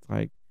 man. It's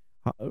like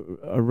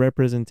a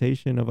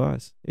representation of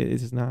us.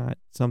 It's not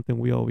something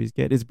we always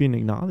get. It's being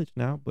acknowledged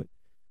now, but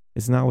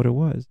it's not what it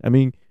was. I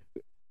mean,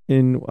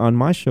 on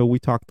my show, we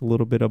talked a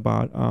little bit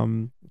about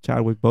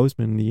Chadwick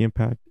Boseman and the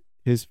impact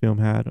his film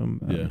had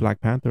on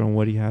Black Panther and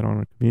what he had on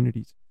our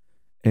communities.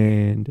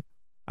 And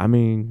I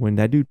mean, when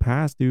that dude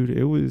passed, dude,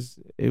 it was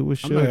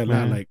shook,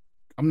 man. Like,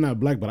 I'm not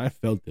black, but I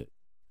felt it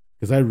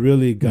because I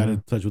really got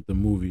in touch with the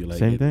movie. Like,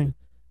 same thing.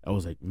 I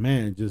was like,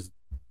 man, just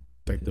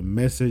like the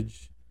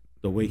message,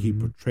 the way he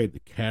portrayed the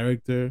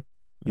character,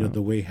 you know,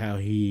 the way how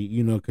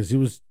he, because he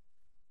was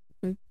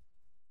fucking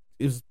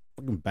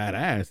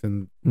badass.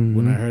 And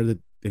when I heard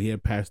that he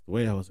had passed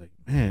away, I was like,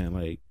 man,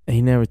 like, and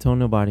he never told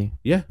nobody.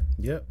 Yeah.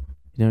 Yep.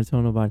 He never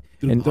told nobody.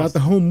 And throughout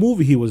the whole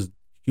movie, he was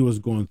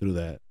going through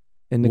that.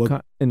 And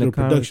the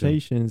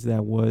conversations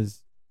that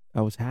was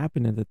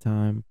happening at the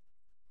time,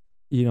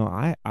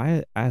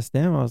 I asked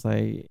them, I was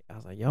like,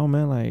 yo,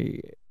 man,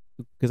 like,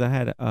 because I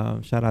had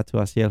shout out to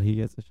Asiel, he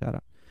gets a shout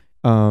out.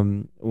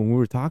 When we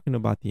were talking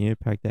about the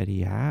impact that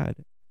he had,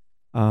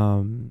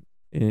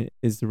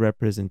 is the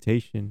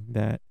representation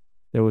that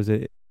there was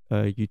a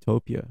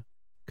utopia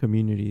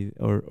community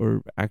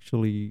or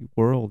actually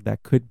world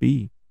that could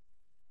be,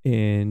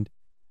 and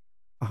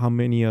how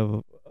many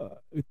of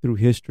through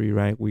history,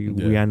 right?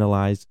 We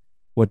analyze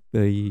what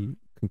the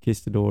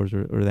conquistadors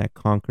or that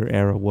conquer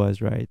era was,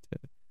 right?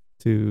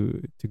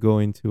 To go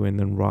into and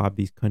then rob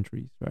these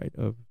countries, right?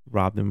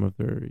 Rob them of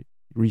their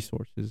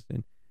resources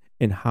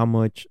and how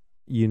much,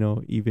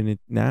 even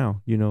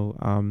now,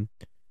 and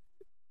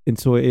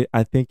so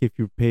I think if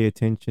you pay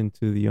attention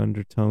to the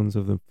undertones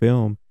of the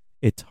film,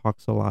 it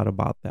talks a lot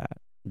about that.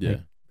 Yeah.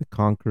 Like the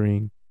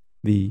conquering,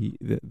 the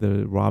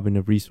robbing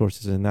of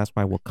resources, and that's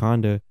why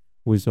Wakanda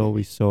was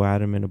always so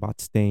adamant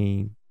about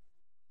staying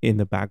in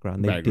the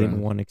background. They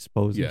didn't want to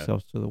expose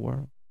themselves to the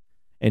world.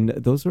 And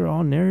those are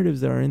all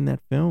narratives that are in that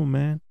film,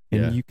 man.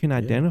 And you can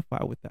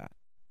identify with that.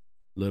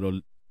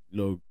 Little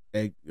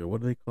egg,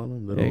 what do they call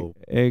them? Little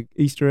egg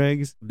Easter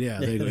eggs.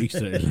 Yeah, they go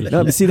Easter eggs.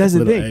 No, but see, that's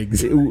the thing.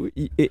 Eggs.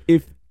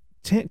 If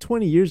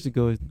 20 years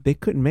ago, they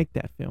couldn't make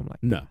that film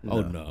like that. No.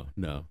 Oh,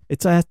 no.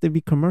 It has to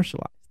be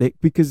commercialized.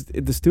 Because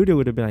the studio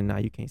would have been like, nah,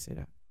 you can't say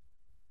that.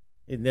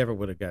 It never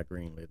would have got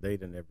greenlit.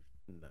 They'd have never,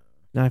 no.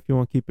 Now, if you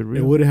want to keep it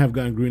real. It wouldn't have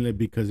gotten greenlit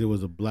because it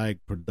was a black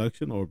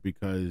production or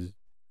because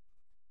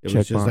it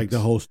was just like the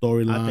whole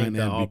storyline. I think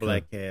the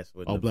all-black cast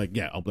would all black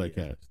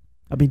cast.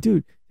 I mean,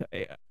 dude,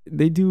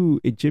 they do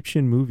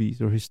Egyptian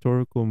movies or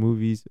historical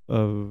movies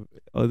of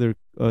other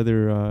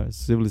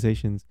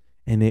civilizations,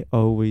 and they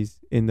always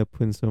end up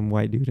putting some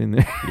white dude in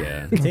there.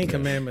 Yeah. 10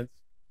 Commandments.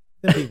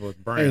 Them people was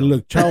brown. Hey,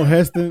 look, Charles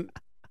Heston,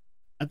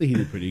 I think he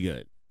did pretty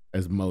good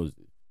as Moses.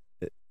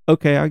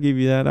 Okay, I'll give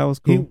you that. That was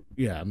cool.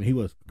 He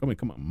was.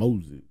 Come on,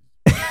 Moses.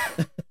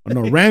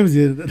 No,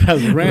 Ramsey. That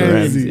was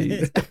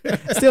Ramsey.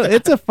 Still,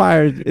 it's a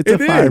fire. It's a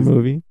fire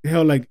movie.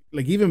 Hell, like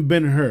even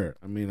Ben-Hur.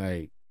 I mean,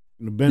 like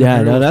Ben-Hur.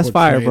 Yeah, no, that's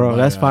fire, bro.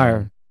 That's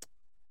fire.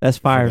 That's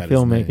fire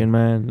filmmaking, name.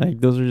 Man. Like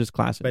those are just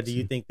classics. But do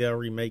you think they'll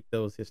remake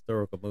those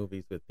historical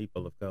movies with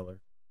people of color?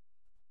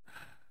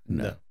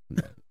 No.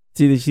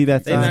 See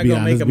that They're side? not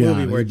gonna make a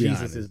movie where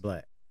Jesus is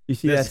black. You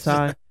see that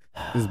side?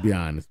 Let's be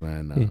honest,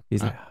 man. No.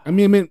 He's like, I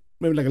mean,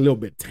 maybe like a little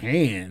bit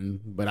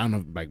tan, but I don't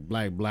know,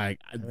 like black.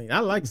 I mean, I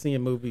like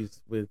seeing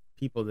movies with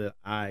people that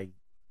I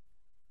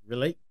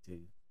relate to.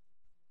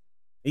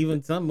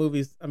 Even some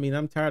movies, I mean,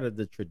 I'm tired of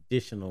the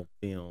traditional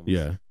films.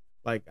 Yeah.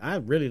 Like, I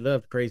really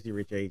loved Crazy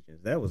Rich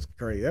Asians. That was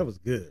crazy. That was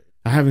good.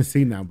 I haven't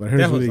seen that, but I heard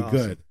it's really awesome.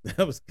 good.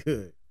 That was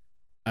good.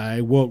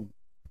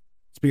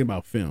 Speaking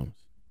about films,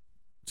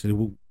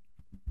 so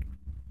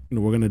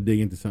we're gonna dig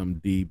into something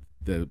deep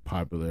that's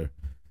popular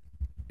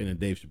in a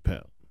Dave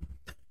Chappelle.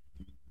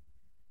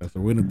 So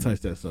we're gonna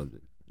touch that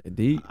subject.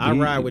 I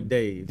ride with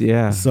Dave.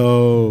 Yeah.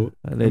 So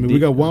we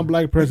got one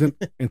black person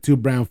and two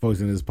brown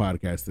folks in this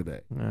podcast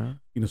today. Yeah.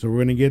 So we're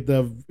gonna get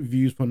the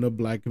views from the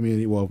black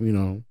community. Well,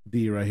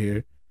 D right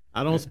here.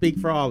 I don't speak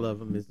for all of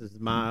them. This is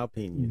my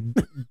opinion.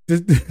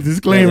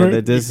 Disclaimer.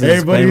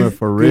 Disclaimer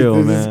for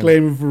real, man.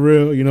 Disclaimer for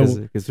real.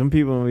 Because some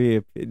people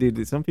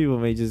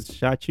may just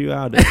shout you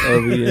out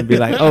Obi, and be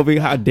like, "Obi,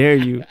 how dare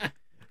you?"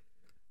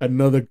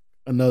 Another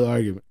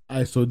argument. All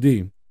right, so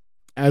D,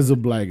 as a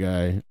black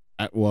guy,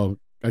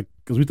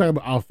 because we talk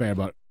about all fair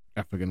about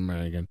African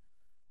American.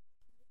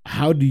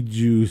 How did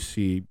you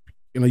see?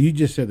 You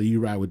just said that you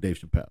ride with Dave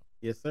Chappelle.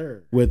 Yes,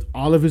 sir. With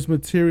all of his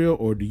material,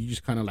 or do you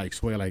just kind of like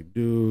swear, like,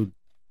 dude,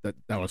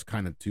 that was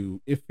kind of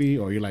too iffy,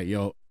 or you're like,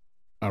 yo,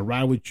 I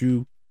ride with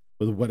you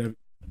with whatever.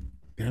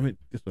 Damn it,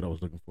 that's what I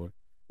was looking for.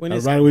 I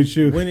ride with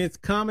you. When it's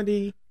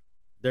comedy,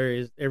 there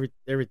is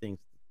everything.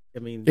 I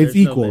mean, it's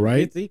equal,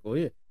 right? It's equal,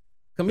 yeah.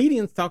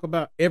 Comedians talk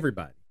about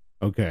everybody.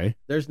 Okay.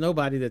 There's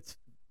nobody that's,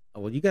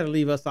 well, you got to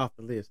leave us off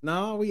the list.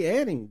 No, we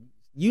adding.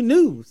 You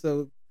knew,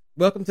 so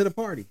welcome to the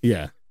party.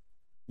 Yeah.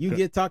 You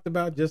get talked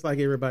about just like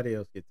everybody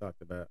else get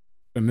talked about.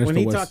 Ernesto when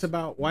he talks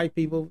about white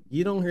people,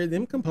 you don't hear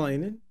them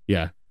complaining.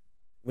 Yeah.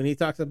 When he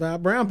talks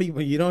about brown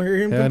people, you don't hear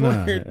him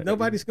complaining. Nah.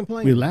 Nobody's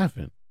complaining. We're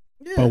laughing.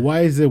 Yeah. But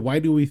why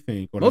do we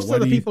think? Most of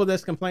the people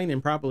that's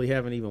complaining probably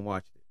haven't even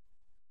watched it.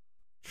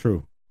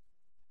 True.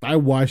 I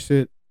watched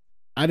it.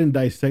 I didn't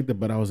dissect it,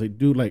 but I was like,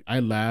 dude, like,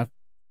 I laughed.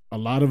 A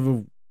lot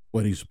of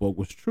what he spoke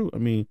was true. I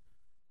mean,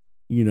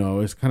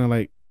 it's kind of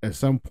like at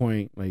some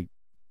point, like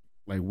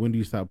when do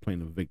you stop playing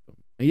the victim?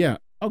 And yeah,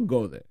 I'll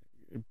go there.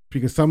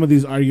 Because some of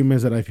these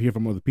arguments that I hear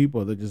from other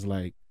people, they're just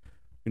like,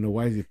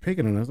 why is he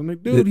picking on us? I'm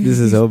like, dude, this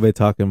is Obed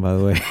talking, by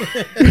the way.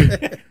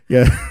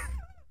 Yeah.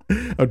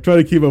 I'm trying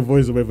to keep my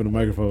voice away from the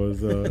microphone.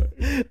 So,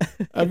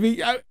 I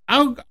mean,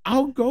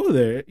 I'll go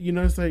there.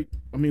 It's like,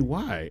 I mean,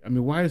 why? I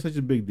mean, why is it such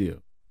a big deal?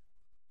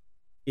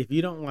 If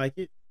you don't like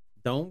it,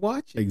 don't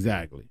watch it.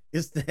 Exactly.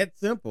 It's that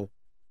simple.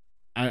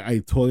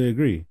 I totally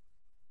agree.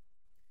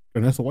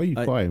 And that's why you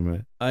quiet,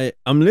 man.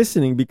 I'm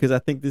listening because I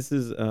think this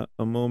is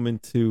a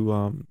moment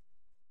to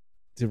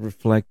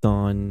reflect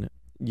on,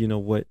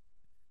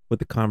 what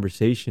the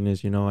conversation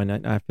is,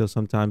 and I feel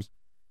sometimes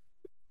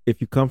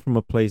if you come from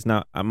a place,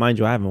 now, mind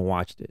you, I haven't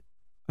watched it.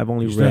 I've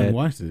only read. Haven't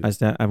watched it? I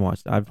haven't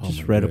watched it. I've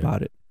just read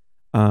about it.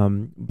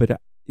 But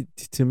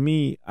to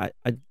me, I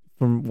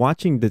from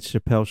watching the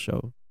Chappelle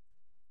show,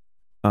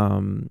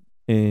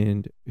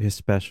 and his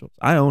specials,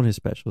 I own his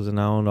specials, and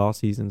I owned all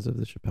seasons of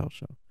the Chappelle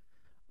show.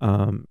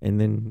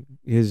 And then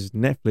his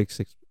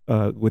Netflix,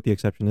 with the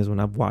exception is when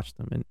I've watched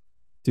them, and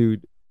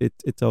dude,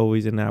 it's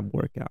always an ab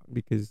workout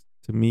because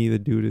to me the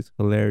dude is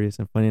hilarious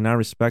and funny, and I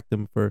respect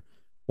him for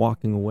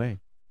walking away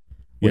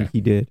when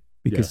he did,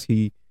 because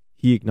he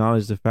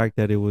acknowledged the fact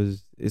that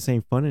it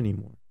ain't fun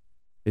anymore.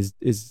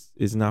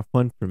 It's not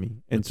fun for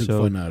me, and took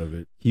so fun out of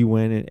it. He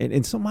went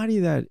and somebody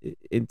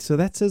so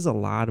that says a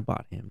lot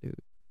about him, dude.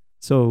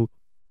 So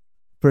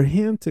for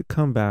him to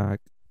come back,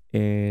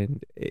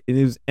 and it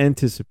was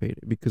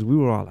anticipated because we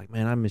were all like,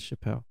 man, I miss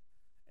Chappelle.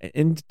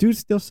 And dude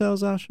still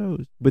sells out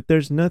shows. But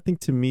there's nothing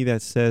to me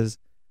that says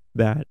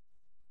that,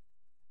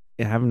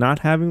 not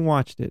having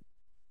watched it,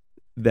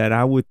 that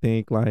I would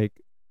think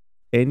like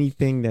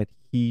anything that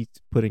he's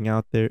putting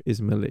out there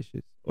is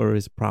malicious or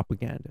is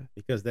propaganda.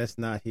 Because that's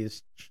not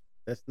his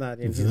MO.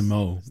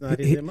 It's not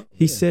his MO.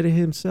 He said it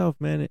himself,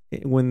 man.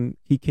 When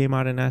he came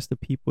out and asked the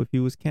people if he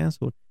was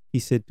canceled, he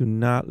said, do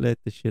not let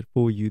the shit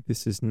fool you.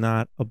 This is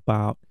not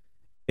about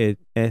an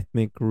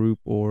ethnic group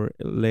or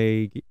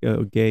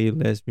gay,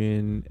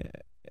 lesbian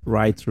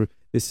rights.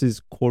 This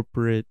is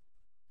corporate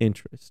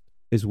interest,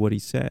 is what he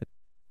said.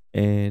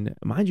 And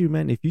mind you,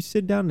 man, if you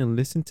sit down and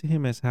listen to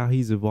him as how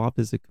he's evolved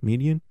as a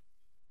comedian,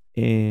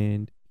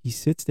 and he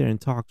sits there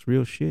and talks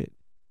real shit.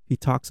 He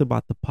talks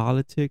about the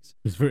politics.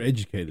 He's very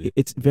educated.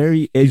 It's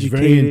very educated. He's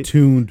very in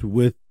tune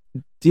with.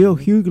 Dale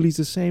Hughley's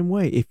the same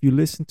way. If you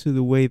listen to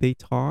the way they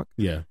talk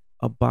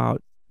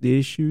about the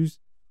issues,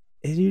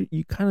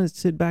 you kind of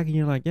sit back and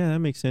you're like, yeah, that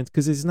makes sense.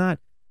 Because he's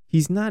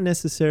not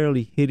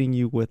necessarily hitting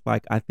you with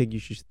like, I think you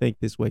should think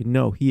this way.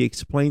 No, he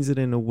explains it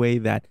in a way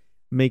that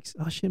makes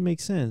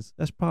sense.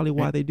 That's probably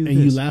why they do this.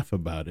 And you laugh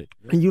about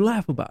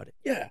it.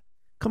 Yeah.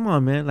 Come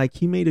on, man. Like,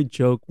 he made a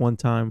joke one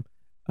time.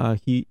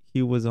 He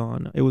was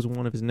on, it was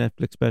one of his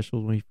Netflix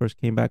specials when he first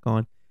came back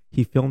on.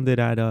 He filmed it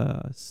at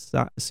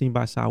Scene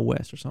by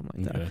Southwest or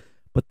something like that.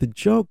 But the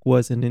joke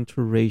was an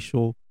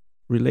interracial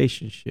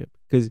relationship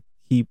because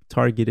he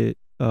targeted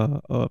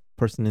a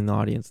person in the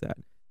audience that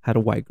had a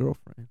white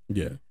girlfriend.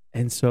 Yeah.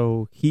 And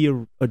so he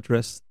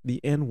addressed the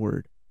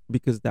N-word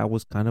because that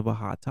was kind of a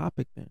hot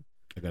topic then.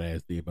 I gotta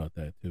ask you about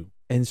that too.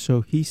 And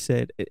so he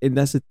said, and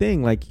that's the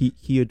thing, like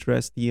he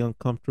addressed the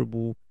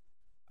uncomfortable,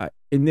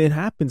 and it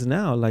happens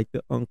now, like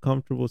the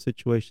uncomfortable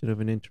situation of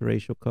an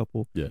interracial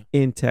couple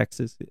in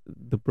Texas.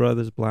 The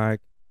brother's black,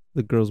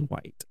 the girl's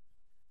white.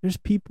 There's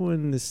people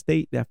in the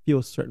state that feel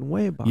a certain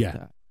way about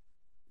that.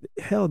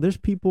 Hell, there's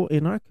people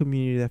in our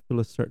community that feel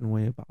a certain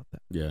way about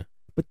that. Yeah.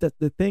 But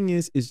the thing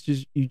is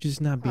just you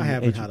just not being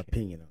educated. I haven't had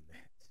opinion on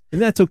that.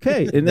 And that's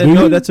okay. And then,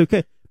 no, that's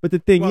okay. But the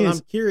thing is,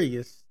 I'm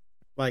curious,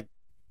 like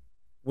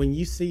when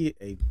you see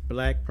a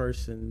black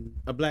person,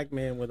 a black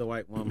man with a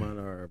white woman,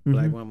 or a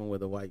black woman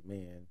with a white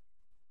man,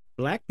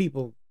 black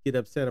people get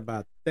upset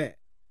about that.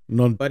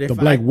 No, but if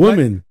black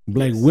women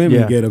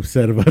get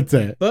upset about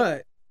that.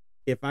 But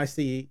if I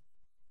see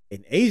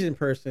an Asian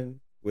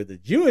person with a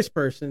Jewish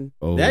person,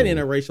 that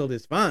interracial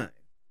is fine.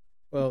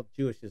 Well,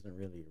 Jewish isn't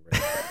really a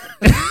race.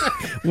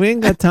 We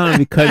ain't got time to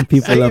be cutting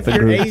people up in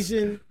you're groups.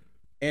 Asian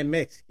and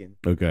Mexican.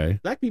 Okay.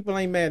 Black people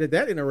ain't mad at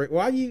that interracial.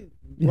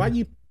 Why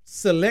you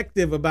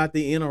selective about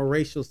the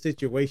interracial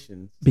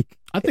situations?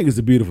 I think it's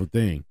a beautiful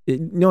thing.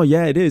 It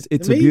is.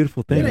 It's a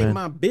beautiful thing. It ain't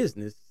my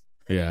business.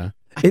 Yeah.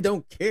 I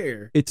don't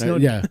care. It's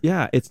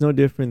it's no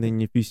different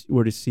than if you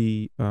were to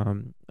see a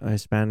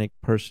Hispanic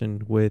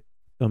person with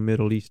a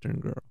Middle Eastern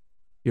girl.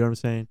 You know what I'm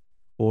saying?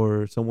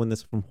 Or someone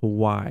that's from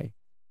Hawaii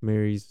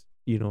marries,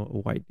 a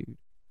white dude.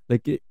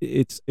 Like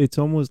it's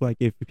almost like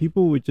if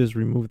people would just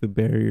remove the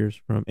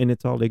barriers from, and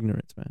it's all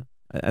ignorance, man.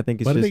 I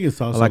think it's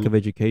also a lack of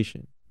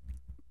education.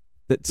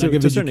 Lack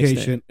of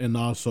education, and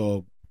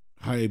also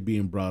how it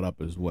being brought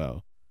up as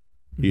well.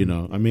 I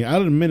mean,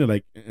 I'll admit it,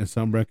 like in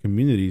some black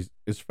communities,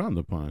 it's frowned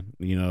upon,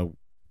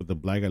 with the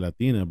black or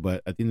Latina,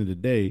 but at the end of the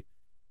day,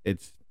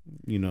 it's,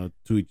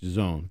 to each his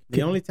own.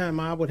 The only time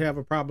I would have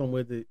a problem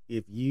with it,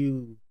 if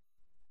you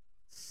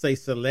say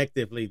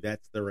selectively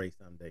that's the race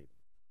I'm dating.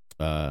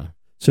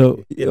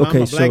 If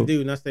I'm a black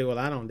dude and I say, well,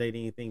 I don't date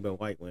anything but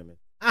white women,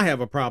 I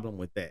have a problem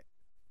with that.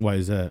 Why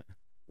is that?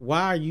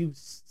 Why are you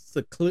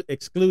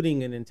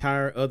excluding an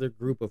entire other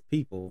group of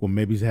people? Well,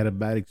 maybe he's had a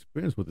bad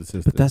experience with the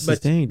sister. But that's the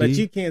thing, But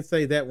you can't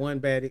say that one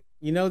bad.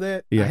 You know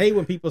that? Yeah. I hate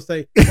when people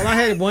say, well, I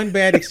had one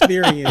bad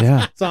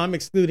experience, so I'm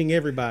excluding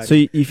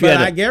everybody. So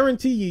I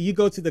guarantee you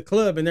go to the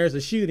club and there's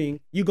a shooting,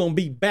 you're going to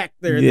be back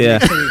there.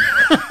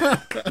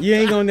 You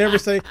ain't going to never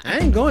say, I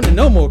ain't going to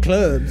no more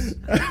clubs.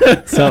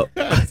 So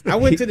I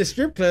went to the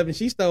strip club and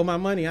she stole my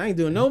money. I ain't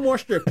doing no more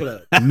strip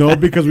club. No,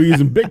 because we're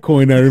using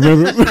Bitcoin, I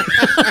remember.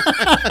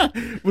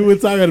 We were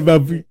talking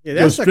about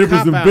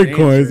strippers and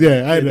Bitcoins. Answer.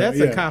 Yeah, I know. That's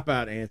a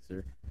cop-out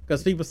answer.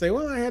 Because people say,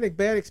 well, I had a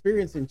bad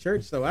experience in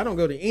church, so I don't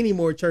go to any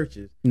more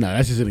churches. No,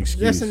 that's just an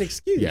excuse. That's an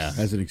excuse. Yeah,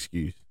 that's an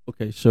excuse.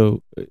 Okay,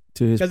 so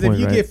to his point, because if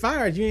you get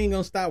fired, you ain't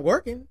going to stop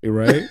working.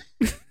 Right?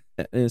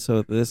 And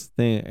so this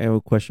thing, I have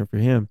a question for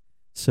him.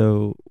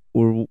 So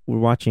we're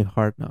watching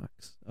Hard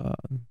Knocks,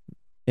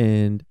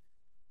 and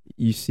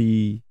you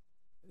see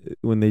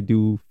when they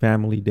do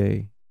Family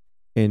Day,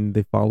 and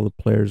they follow the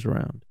players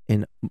around,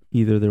 and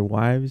either their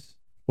wives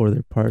or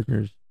their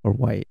partners are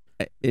white.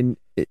 And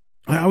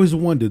I always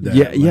wondered that.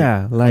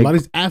 Like a lot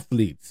of these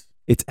athletes.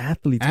 It's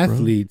athletes,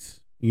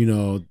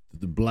 bro.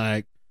 The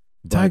black.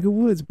 Tiger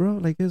Woods, bro.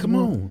 Like, come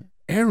on.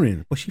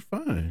 Erin, was she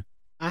fine?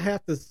 I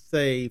have to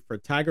say, for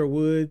Tiger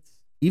Woods,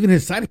 even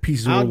his side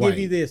pieces were white. I'll give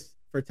you this.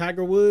 For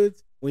Tiger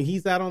Woods, when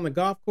he's out on the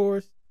golf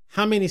course,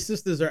 how many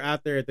sisters are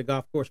out there at the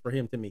golf course for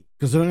him to meet?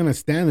 Because they're not going to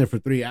stand there for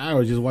 3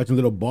 hours just watching a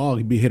little ball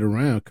be hit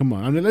around. Come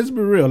on. I mean, let's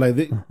be real. Like,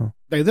 they're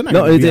not.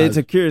 No, it's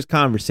a curious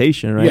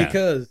conversation, right? Yeah.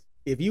 Because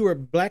if you were a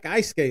black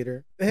ice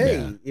skater,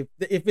 if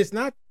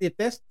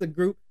that's the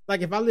group,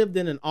 like if I lived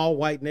in an all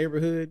white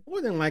neighborhood,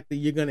 more than likely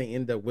you're going to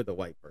end up with a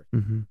white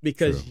person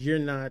because you're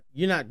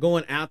not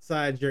going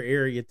outside your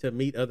area to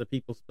meet other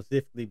people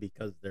specifically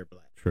because they're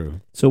black.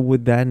 True. So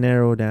would that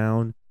narrow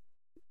down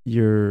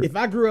if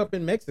I grew up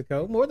in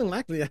Mexico, more than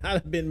likely I'd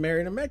have been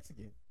married a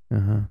Mexican.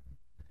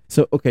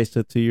 So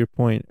to your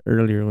point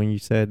earlier when you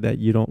said that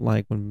you don't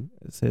like when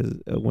it says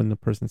when the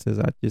person says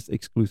I just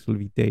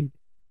exclusively date.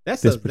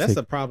 That's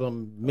a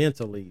problem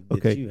mentally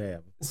that you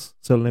have.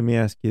 So let me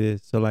ask you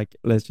this. So like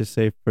let's just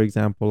say, for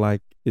example,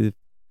 like you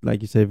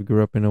say, if you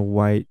grew up in a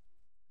white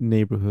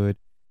neighborhood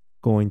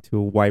going to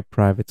a white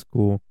private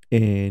school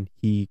and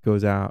he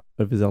goes out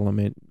of his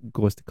element,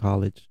 goes to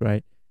college,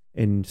 right?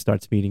 And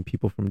starts meeting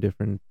people from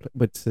different,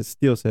 but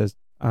still says,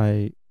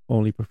 I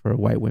only prefer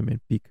white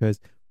women. Because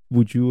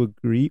would you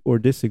agree or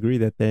disagree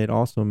that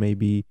also may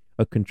be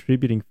a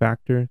contributing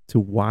factor to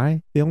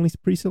why they only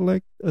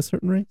pre-select a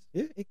certain race?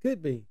 Yeah, it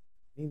could be.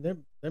 I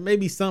mean, there may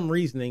be some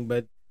reasoning,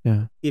 but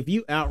if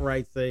you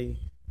outright say,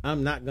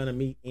 I'm not going to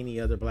meet any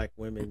other black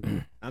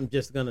women, I'm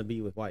just going to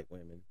be with white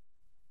women,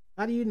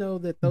 how do you know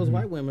that those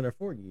white women are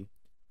for you?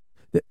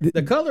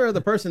 The color of the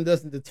person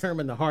doesn't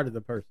determine the heart of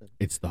the person.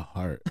 It's the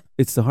heart.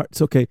 It's the heart.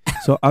 It's okay.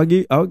 So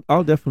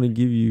I'll definitely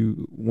give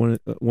you one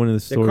of the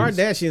stories.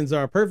 The Kardashians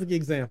are a perfect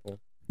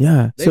example.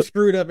 Yeah, they've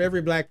screwed up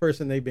every black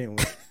person they've been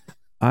with.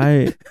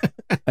 I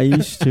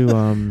used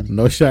to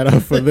No shout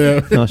out for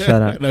them. No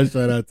shout out. No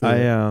shout out to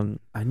them.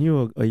 I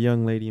knew a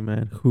young lady,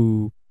 man,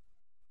 who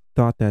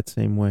thought that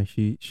same way.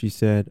 She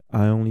said,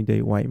 I only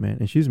date white men,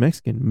 and she's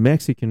Mexican,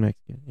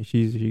 and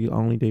she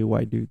only date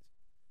white dudes.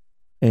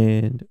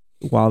 And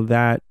while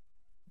that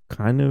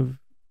kind of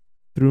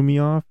threw me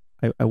off,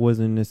 I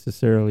wasn't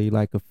necessarily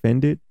like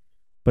offended,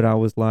 but I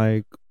was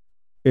like,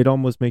 it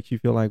almost makes you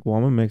feel like, well,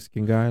 I'm a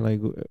Mexican guy.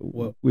 Like,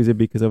 was it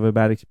because of a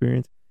bad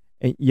experience?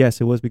 And yes,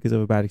 it was because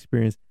of a bad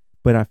experience,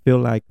 but I feel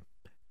like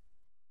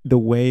the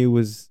way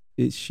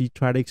she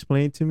tried to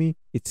explain it to me,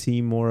 it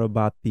seemed more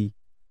about the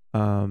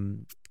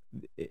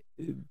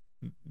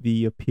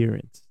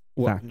appearance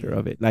factor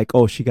of it. Like,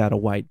 oh, she got a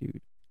white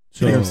dude.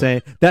 So, you know what I'm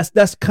saying?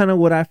 That's kind of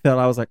what I felt.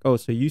 I was like, oh,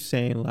 so you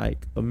saying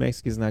like a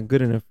Mexican's not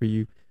good enough for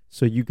you,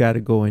 so you got to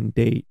go and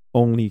date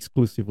only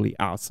exclusively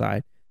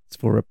outside. It's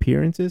for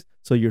appearances,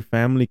 so your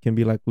family can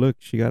be like, look,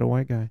 she got a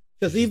white guy.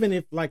 Because even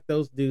if like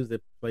those dudes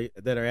that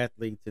are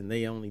athletes and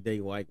they only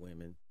date white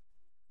women,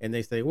 and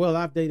they say, well,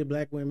 I've dated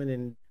black women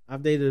and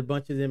I've dated a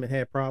bunch of them and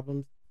had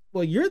problems.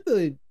 Well, you're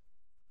the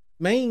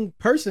main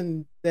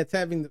person that's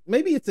having.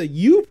 Maybe it's a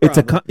you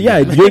problem.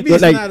 Maybe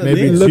it's like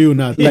maybe it's you,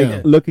 not them.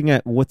 Like looking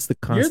at what's the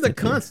constant. You're the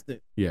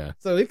constant. Yeah.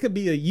 So it could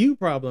be a you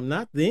problem,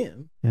 not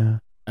them. Yeah.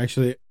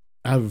 Actually,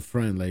 I have a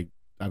friend. Like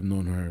I've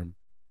known her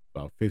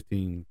about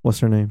 15.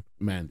 What's her name?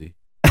 Mandy.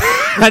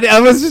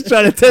 I was just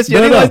trying to test you.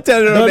 No,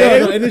 Tell her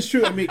name. No, it is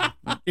true. I mean,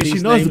 if she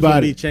These knows names about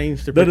will be it.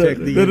 changed to protect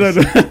these.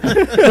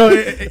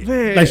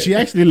 No, like she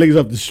actually lives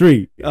up the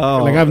street.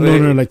 Oh, like I've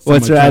known her. Like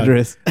what's her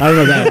address? I don't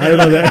know that.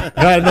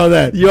 I don't know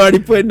that. You already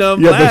putting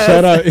on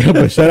blast.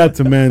 But shout out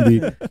to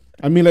Mandy.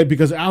 I mean, like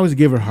because I always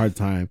give her a hard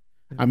time.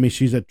 I mean,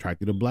 she's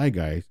attracted to black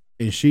guys,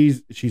 and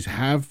she's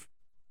half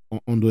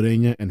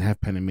Hondureña and half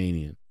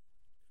Panamanian,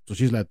 so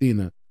she's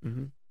Latina.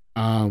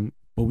 Mm-hmm.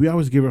 But we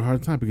always give her a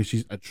hard time because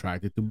she's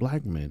attracted to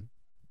black men,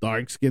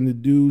 dark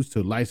skinned dudes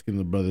to light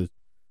skinned brothers,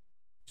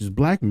 just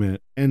black men.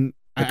 And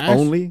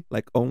only.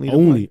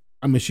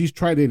 I mean, she's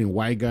tried dating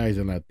white guys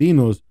and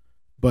Latinos,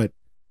 but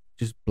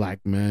just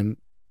black men.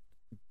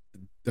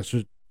 That's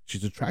what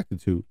she's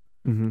attracted to.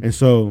 Mm-hmm. And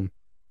so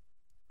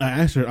I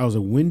asked her, I was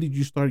like, when did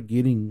you start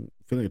feeling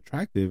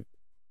attractive?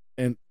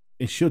 And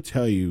she'll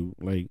tell you,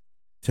 like,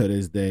 to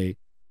this day,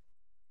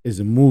 is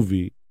a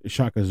movie,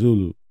 Shaka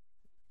Zulu.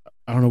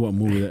 I don't know what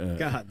movie that.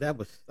 God,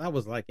 I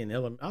was like in I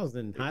was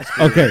in high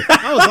school. Okay,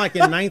 I was like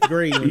in 9th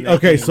grade.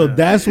 Okay, so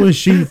that's when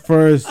she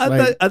first.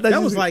 I thought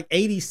that was like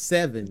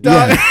 87.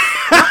 Yeah.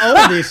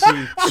 How old is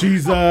she?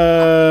 She's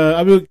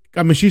I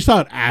mean, she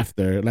saw it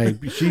after. Like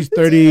she's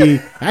 30.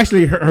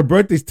 Actually, her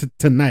birthday's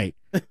tonight.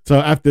 So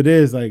after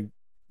this, like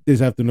this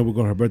afternoon, we're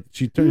going to her birthday.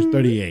 She turns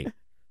 38.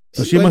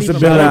 So she must have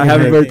been like,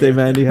 happy birthday,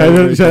 Mandy.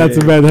 Shout out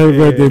to Mandy. Happy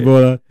birthday,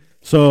 boy.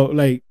 So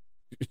like,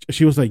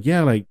 she was like,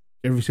 yeah, like.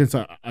 Ever since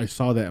I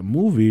saw that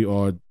movie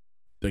or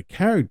the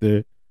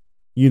character,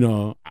 you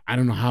know, I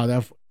don't know how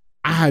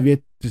I have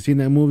yet to see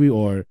that movie,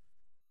 or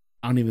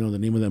I don't even know the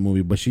name of that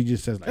movie. But she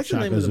just says like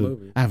Shaka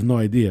Zulu. I have no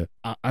idea.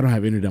 I don't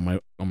have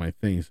internet on my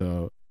thing,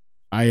 so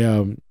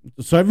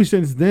so ever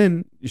since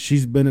then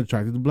she's been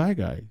attracted to black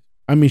guys.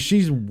 I mean,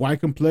 she's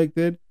white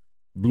complected,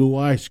 blue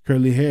eyes,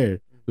 curly hair,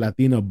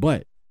 Latina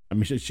butt. I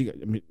mean, she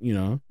I mean, you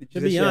know. To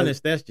be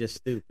honest, that's just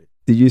stupid.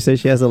 Did you say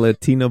she has a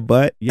Latina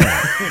butt?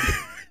 Yeah.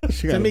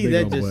 To me,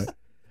 that just butt.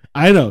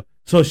 I know.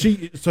 So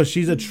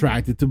she's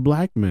attracted to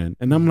black men,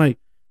 and I'm like,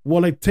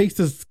 well, like taste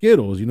the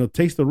Skittles, you know,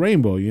 taste the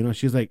rainbow, you know.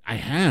 She's like, I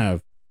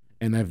have,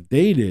 and I've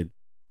dated,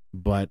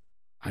 but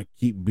I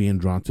keep being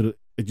drawn to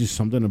it's just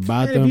something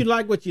about them. If you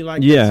like what you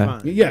like, yeah,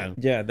 that's fine.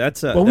 Yeah.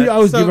 That's. But we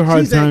always give her a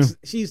hard time.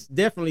 She's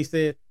definitely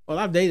said, well,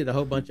 I've dated a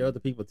whole bunch of other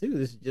people too.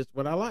 This is just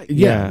what I like.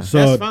 Yeah, so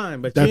that's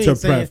fine. But that's her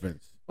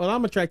preference. Well,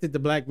 I'm attracted to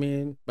black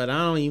men, but I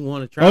don't even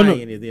want to try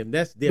any of them.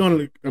 That's different.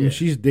 No, I mean,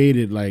 she's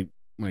dated like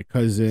my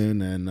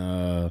cousin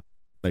and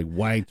like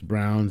whites,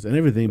 browns, and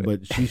everything,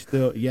 but she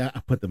still,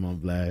 I put them on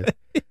blast,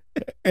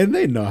 and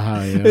they know how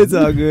I am. It's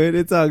all good,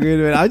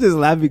 man. I just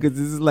laugh because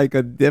this is like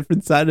a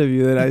different side of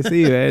you that I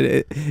see,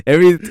 man.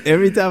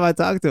 Every time I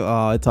talk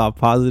to, it's all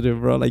positive,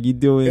 bro. Like you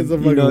doing, it's a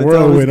fucking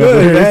whirlwind,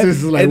 good, man.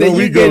 It's like, and then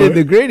you get in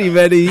the gritty,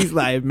 man. And he's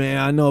like, man,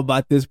 I know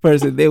about this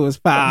person, they was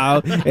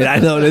foul, and I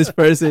know this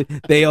person,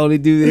 they only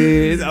do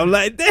this. I'm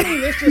like,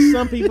 dang. It's just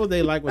some people,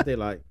 they like what they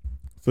like.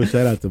 So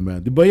shout out to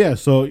Mandy. But yeah,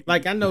 so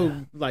like I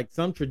know like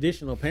some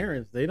traditional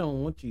parents, they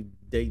don't want you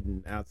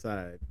dating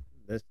outside.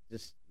 That's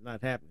just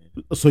not happening.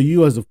 So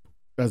you as a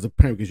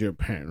parent, because you're a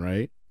parent,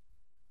 right?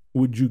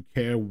 Would you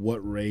care what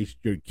race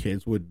your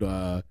kids would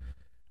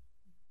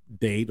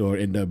date or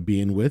end up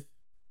being with?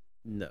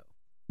 No.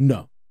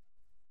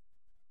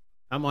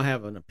 I'm gonna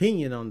have an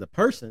opinion on the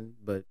person,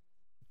 but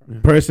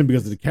person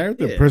because of the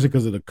character, or person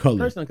because of the color?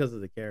 Person because of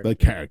the character. The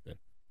character.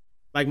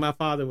 Like my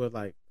father was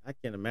like, I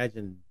can't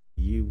imagine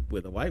you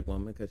with a white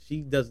woman because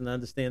she doesn't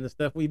understand the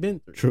stuff we've been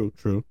through.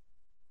 True.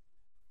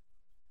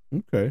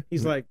 Okay.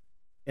 He's like,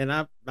 and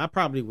I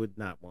probably would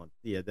not want.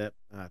 Yeah, that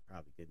I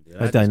probably couldn't do.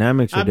 The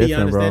dynamics are different, be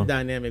honest, bro. That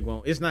dynamic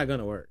won't. It's not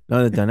gonna work.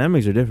 No, the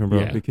dynamics are different, bro.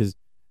 Yeah. Because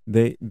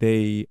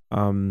they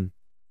and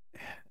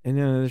then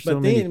there's But so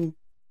then, many.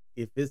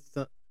 if it's,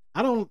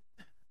 I don't.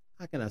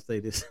 How can I say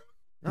this?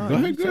 Go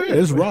ahead.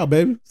 It's raw,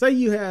 baby. Say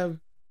you have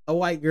a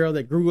white girl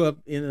that grew up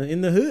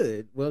in the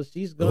hood. Well,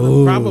 she's gonna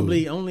Ooh.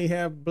 probably only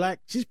have black.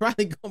 She's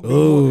probably gonna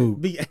Ooh.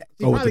 be. She's With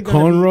probably the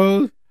gonna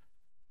cornrows.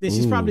 then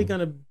she's probably Ooh.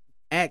 gonna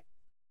act.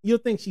 You'll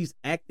think she's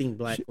acting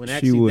black when She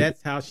actually would.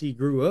 that's how she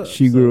grew up.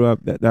 She grew up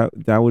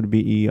that would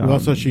be. Well,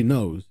 so she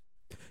knows.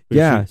 But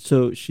Yeah,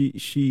 so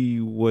she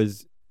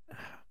was.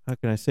 How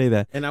can I say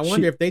that? And I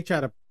wonder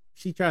if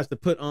she tries to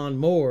put on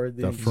more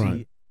than The front.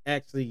 she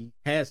actually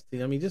has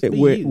to. I mean, just It- be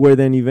where, you. where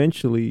then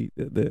eventually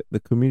the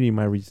community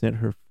might resent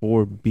her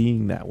for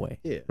being that way,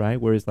 Yeah. right?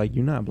 Where it's like,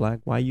 you're not black,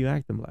 why you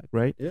acting black,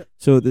 right? Yeah.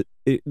 So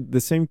the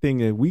same thing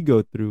that we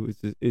go through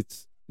is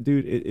it's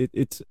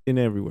in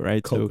everywhere,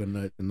 right?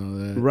 Coconut and all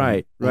that.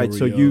 Right, and right.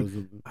 So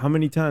Oreos. how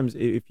many times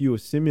if you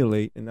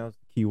assimilate, and that was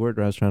the key word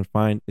that I was trying to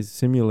find, is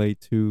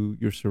assimilate to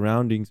your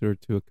surroundings or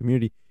to a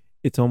community,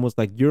 it's almost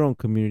like your own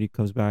community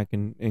comes back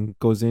and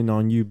goes in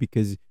on you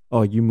because,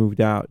 oh, you moved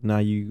out, now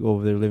you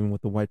over there living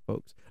with the white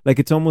folks. Like,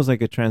 it's almost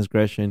like a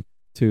transgression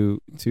to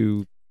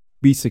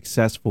be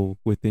successful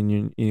within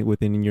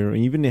your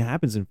even it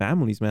happens in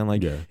families, man.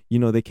 Like,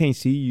 Yeah. they can't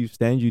see you,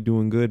 stand you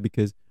doing good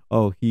because,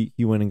 oh, he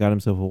went and got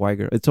himself a white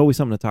girl. It's always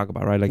something to talk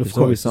about, right? Like, Of there's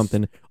always course.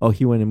 something. Oh,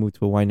 he went and moved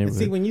to a white And neighborhood.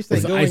 see, when you say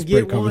It's an go and iceberg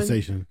get one,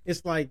 conversation.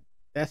 it's like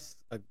that's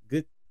a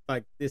good,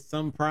 like there's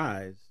some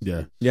prize.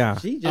 Yeah. Yeah.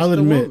 She just I'll a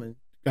admit, woman.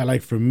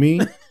 Like for me,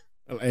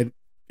 and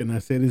I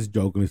say this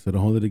jokingly, so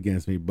don't hold it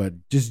against me, but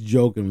just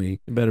jokingly,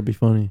 It better be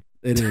funny.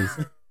 it is.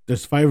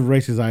 There's 5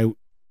 races I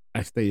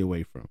stay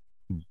away from,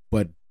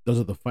 but those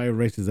are the 5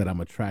 races that I'm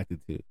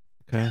attracted to.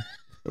 Okay.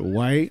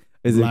 White,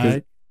 Is it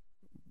 'cause-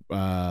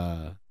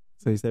 black,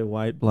 So you say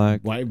white,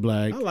 black. white,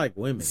 black, I like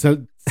women.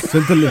 Central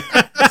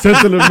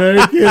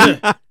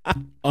American,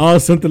 all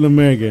Central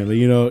American.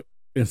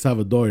 And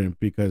Salvadorian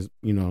because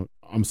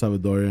I'm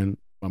Salvadorian.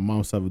 My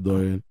mom's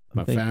Salvadorian.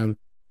 My thinking- family,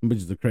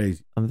 bitches are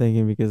crazy. I'm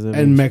thinking because of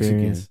And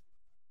experience.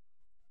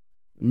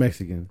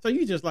 Mexican. So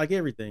you just like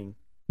everything.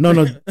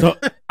 No. So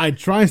I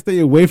try and stay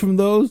away from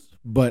those,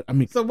 but I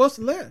mean, So what's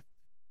left?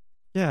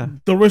 Yeah,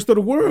 the rest of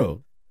the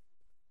world.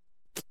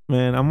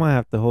 man, I'm gonna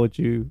have to hold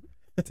you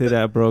to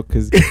that, bro,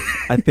 because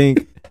I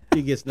think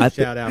He gets no I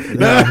thi- shout out for no,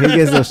 that. he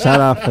gets a shout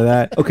out for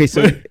that. Okay,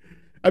 so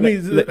I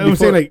mean, Let- I'm before-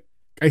 saying like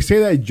I say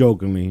that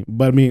jokingly,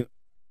 but I mean,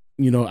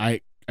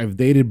 I've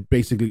dated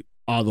basically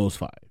all those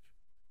 5.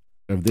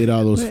 I've dated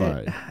all those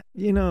 5.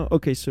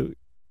 Okay, so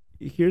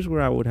here's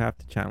where I would have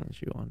to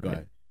challenge you on. Go Right?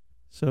 ahead.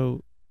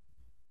 So,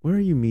 where are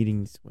you meeting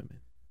these women?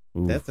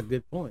 Oof. That's a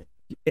good point.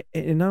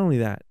 And not only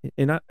that,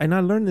 and I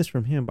learned this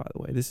from him, by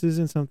the way. This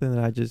isn't something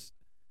that it's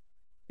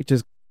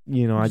Just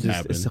the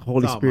Holy It's all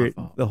my Spirit.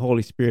 fault. The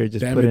Holy Spirit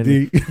just Damn put it,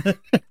 in. D.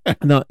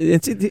 No,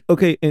 it's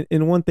okay.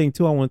 And one thing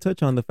too, I want to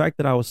touch on the fact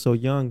that I was so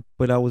young,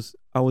 but I was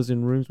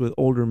in rooms with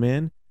older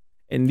men,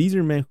 and these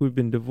are men who have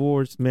been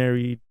divorced,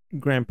 married,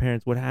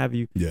 grandparents, what have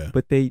you. Yeah.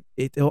 But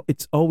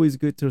it's always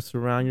good to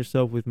surround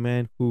yourself with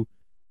men who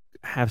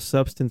have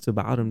substance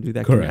about them, dude.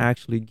 That Correct. can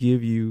actually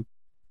give you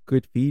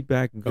good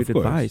feedback and good Of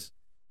course. advice.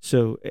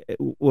 So,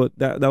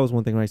 that was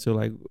one thing, right? So,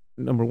 like,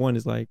 number one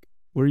is like,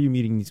 where are you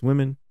meeting these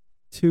women?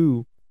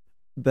 2,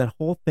 that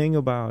whole thing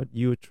about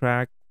you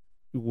attract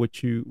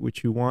what you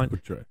want.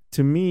 Right.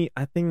 To me,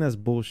 I think that's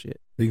bullshit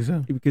Think so?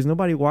 because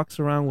nobody walks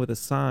around with a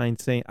sign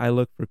saying "I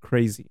look for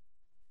crazy."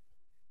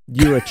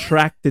 You're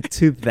attracted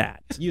to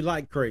that. You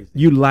like crazy.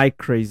 You like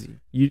crazy.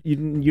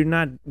 You're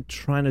not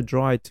trying to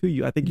draw it to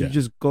you. I think you Yeah.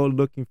 just go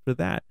looking for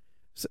that.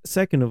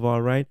 Second of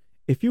all, right?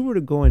 If you were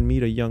to go and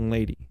meet a young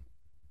lady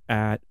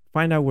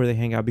find out where they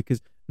hang out,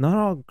 because not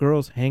all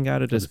girls hang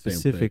out at a At the same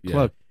specific place, yeah.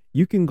 club.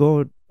 You can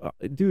go,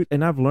 dude,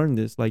 and I've learned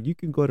this. Like, you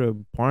can go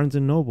to Barnes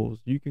and Nobles.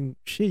 You can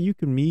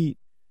meet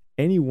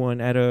anyone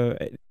at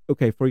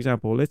okay, for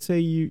example, let's say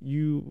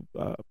you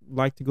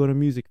like to go to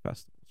music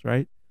festivals,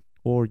 right?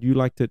 Or you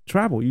like to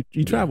travel. You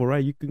travel,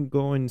 right? You can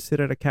go and sit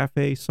at a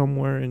cafe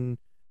somewhere in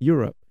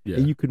Europe, Yeah.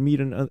 and you could meet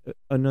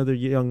another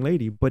young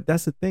lady. But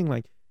that's the thing,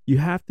 like, you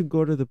have to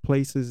go to the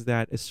places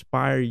that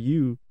aspire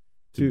you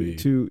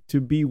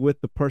to be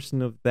with the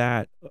person of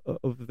that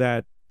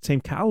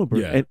same caliber.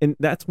 Yeah. And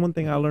that's one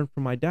thing I learned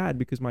from my dad,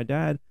 because my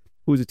dad,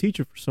 who was a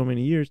teacher for so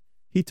many years,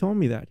 he told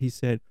me that. He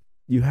said,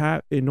 you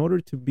have, in order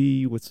to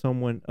be with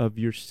someone of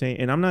your same,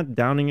 and I'm not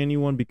downing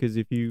anyone, because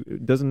it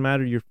doesn't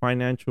matter your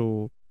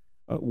financial,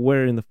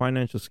 where in the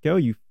financial scale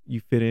you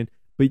fit in,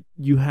 but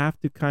you have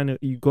to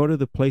you go to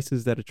the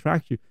places that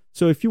attract you.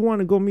 So if you want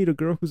to go meet a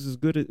girl who's as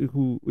good at,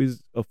 who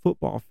is a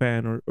football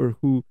fan, or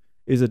who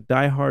is a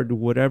diehard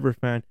whatever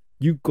fan,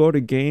 you go to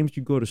games,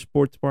 you go to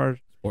sports bars,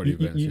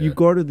 you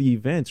go to the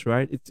events,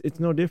 right? It's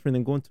no different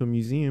than going to a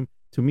museum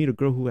to meet a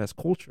girl who has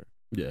culture,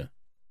 Yeah.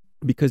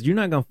 because you're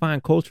not gonna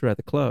find culture at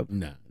the club.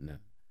 No.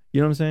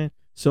 You know what I'm saying?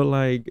 So,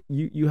 like,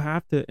 you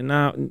have to. And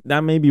now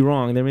that may be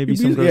wrong. There may be You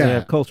some be- girls yeah. that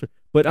have culture,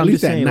 but At I'm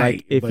least just at saying, night,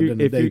 like, if but you in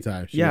the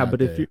daytime, she yeah, out but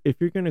there. if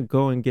you're gonna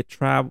go and get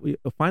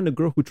find a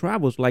girl who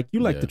travels, like you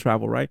like Yeah. to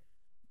travel, right?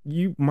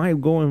 you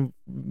might go and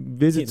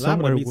visit He's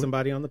liable somewhere. to meet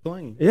somebody on the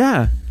plane.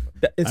 Yeah.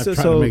 And I've so,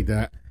 tried so, to make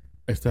that.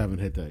 I still haven't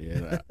hit that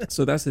yet.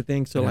 so that's the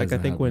thing. So It like, I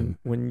hasn't think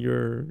when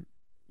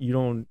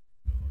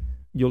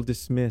you'll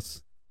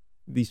dismiss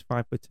these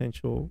 5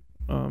 potential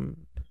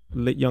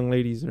young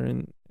ladies are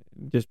in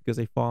just because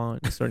they fall in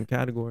a certain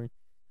category.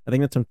 I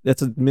think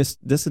that's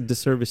a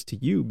disservice to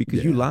you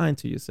because you lying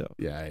to yourself.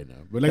 Yeah, I know.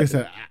 But like I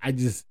said,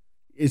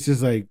 it's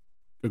just like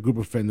a group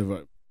of friends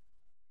of,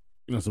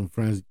 some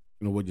friends,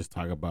 we'll just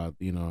talk about,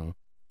 And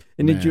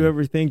did you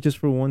ever think, just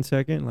for 1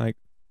 second, like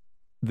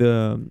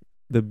the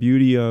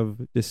beauty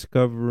of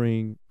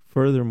discovering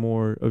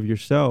furthermore of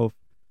yourself,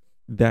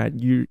 that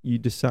you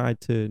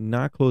decide to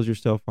not close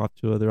yourself off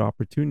to other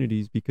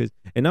opportunities? Because,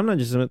 and I'm not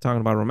just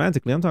talking about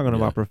romantically, I'm talking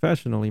about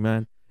professionally,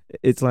 man.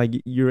 It's like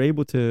you're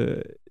able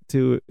to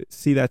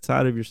see that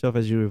side of yourself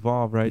as you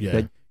evolve, right? Yeah.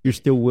 That you're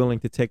still willing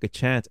to take a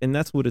chance, and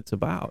that's what it's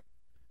about.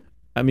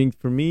 I mean,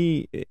 for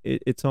me,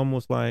 it's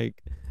almost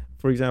like,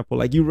 for example,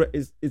 like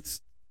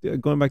it's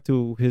going back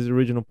to his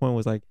original point,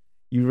 was like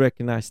you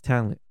recognize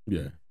talent.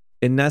 Yeah.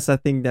 And I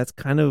think that's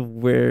kind of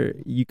where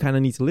you kind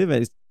of need to live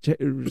at, is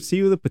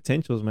see the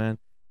potentials, man.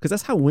 Because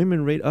that's how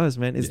women rate us,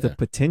 man, is the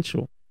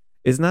potential.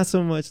 It's not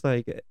so much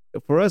like,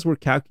 for us, we're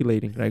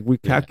calculating, like we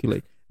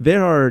calculate.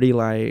 They're already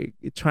like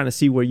trying to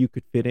see where you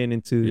could fit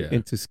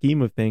into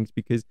scheme of things,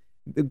 because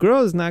the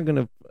girl is not going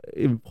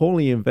to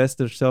wholly invest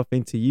herself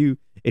into you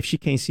if she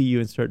can't see you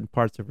in certain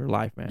parts of her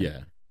life, man. Yeah.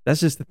 That's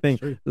just the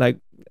thing. Like,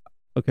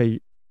 okay,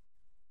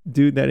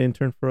 dude that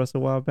interned for us a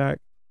while back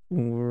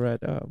when we were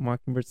at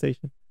Mockingbird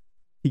Station,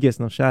 he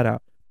gets no shout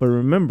out. But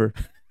remember,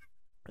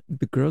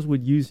 the girls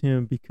would use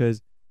him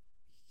because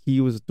he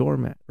was a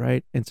doormat,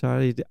 right? And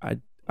so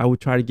I would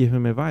try to give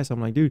him advice.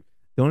 I'm like, dude,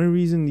 the only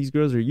reason these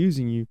girls are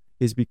using you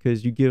is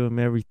because you give them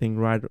everything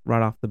right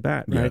off the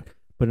bat, right? Yeah.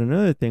 But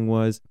another thing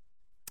was,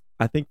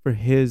 I think for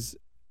his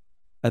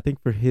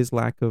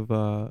lack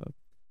of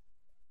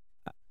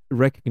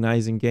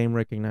recognizing game,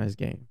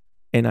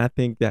 and I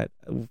think that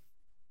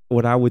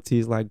what I would see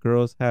is like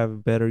girls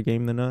have better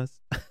game than us.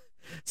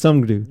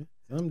 Some do.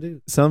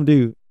 Some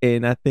do.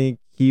 And I think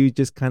he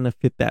just kind of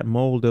fit that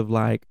mold of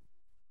like,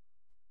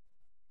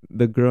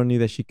 the girl knew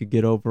that she could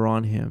get over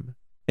on him,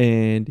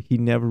 and he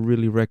never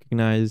really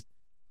recognized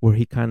where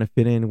he kind of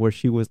fit in, where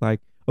she was like,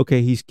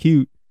 okay, he's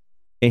cute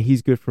and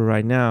he's good for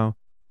right now,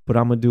 but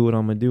I'm gonna do what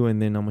I'm gonna do,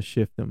 and then I'm gonna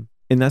shift him.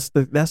 And that's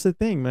the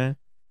thing, man.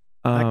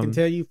 I can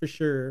tell you for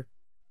sure,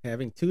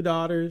 having 2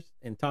 daughters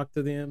and talk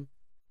to them,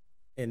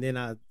 and then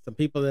some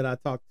people that I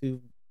talk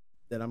to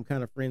that I'm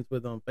kind of friends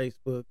with on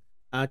Facebook,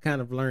 I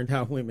kind of learned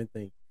how women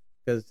think,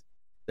 because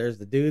there's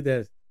the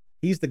dude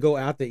he's the go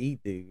out to eat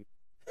dude.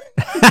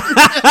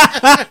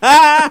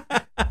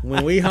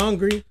 When we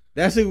hungry,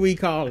 that's who we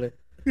call it.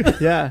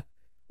 Yeah.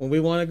 When we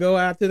want to go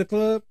out to the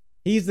club,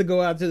 he's the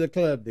go out to the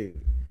club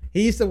dude.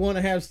 He's the one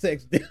to have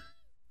sex dude.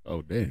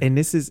 Oh damn! And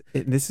this is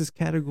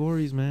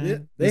categories, man. Yeah,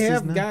 they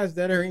have guys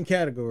that are in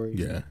categories.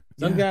 Yeah.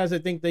 Some guys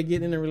that think they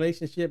get in a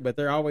relationship, but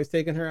they're always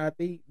taking her out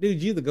to eat.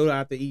 Dude, you the go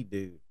out to eat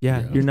dude.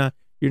 Yeah.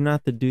 You're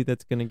not the dude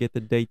that's gonna get the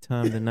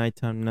daytime, the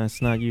nighttime.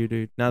 That's not you,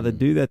 dude. Now the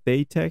dude that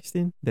they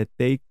texting, that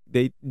they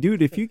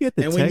dude, if you get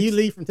the and text, when you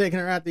leave from taking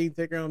her out to eat,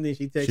 take her home, then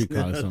she texts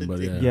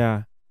somebody.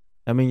 Yeah.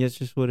 I mean, it's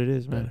just what it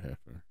is, man.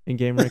 In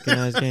game,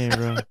 recognized game,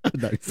 bro.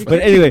 Nice.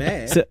 But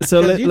anyway,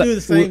 so you do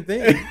the same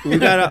thing.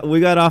 We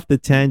got off the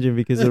tangent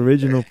because the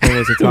original point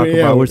was to talk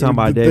about. We're talking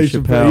about Dave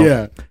Chappelle.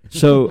 Yeah.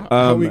 So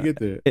how we get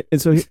there? And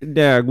so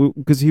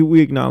because we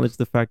acknowledged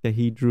the fact that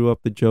he drew up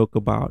the joke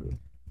about,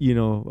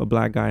 a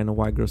black guy and a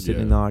white girl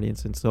sitting in the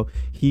audience, and so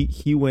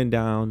he went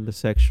down the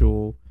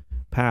sexual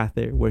path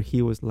there, where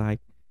he was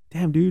like,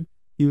 "Damn, dude,"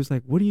 he was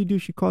like, "What do you do?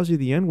 She calls you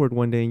the N-word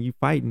one day and you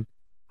fighting.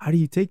 How do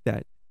you take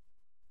that?"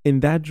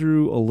 And that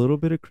drew a little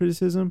bit of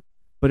criticism,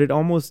 but it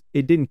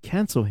didn't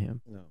cancel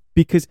him. No.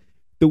 Because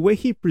the way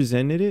he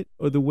presented it,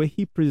 or the way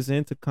he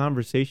presents a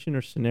conversation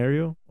or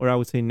scenario, or I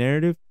would say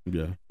narrative,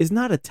 is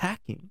not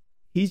attacking.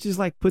 He's just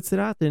like puts it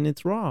out there and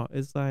it's raw.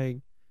 It's like,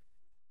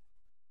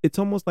 it's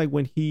almost like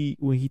when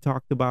he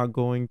talked about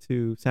going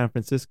to San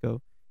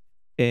Francisco,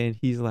 and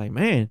he's like,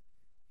 man,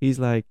 this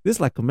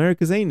is like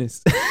America's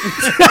anus.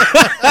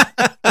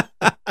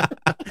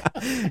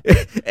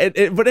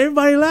 But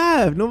everybody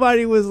laughed.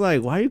 Nobody was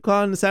like, why are you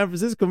calling San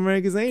Francisco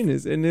America's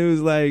anus? And it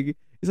was like,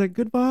 he's like,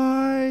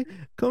 goodbye,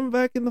 come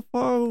back in the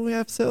fall when we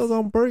have sales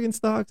on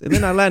Birkenstocks. And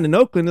then I land in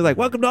Oakland. They're like,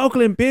 welcome to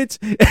Oakland, bitch.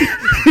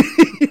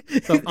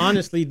 So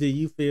honestly, do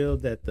you feel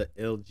that the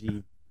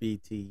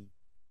LGBTQ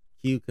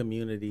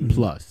community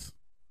plus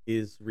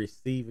is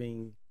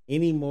receiving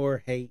any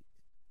more hate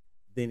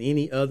than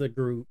any other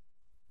group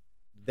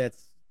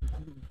that's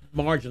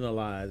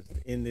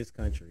marginalized in this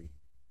country?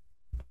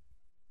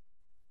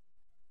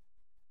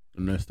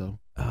 Ernesto,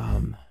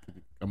 I'm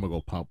gonna go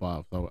pop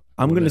off. So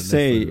I'm gonna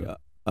say,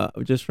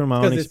 just from my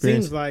own experience, it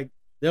seems like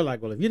they're like,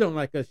 well, if you don't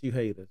like us, you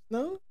hate us.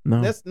 No,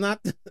 that's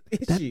not the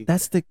issue.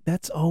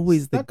 That's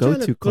always Stop the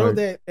go-to throw card.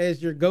 that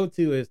as your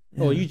go-to as,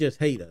 you just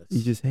hate us.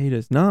 You just hate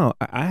us. No,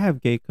 I have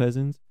gay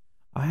cousins.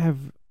 I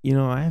have you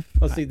know, I've.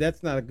 Oh, see,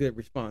 that's not a good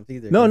response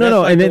either. No, 'cause no, that's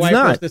no, like and the it's white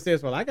not. person that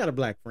says, "Well, I got a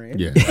black friend."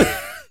 Yeah.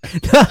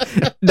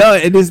 No,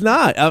 it is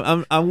not.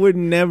 I would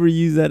never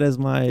use that as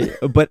my.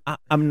 But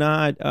I'm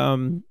not.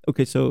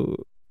 Okay,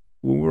 so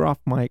when we're off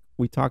mic,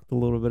 we talked a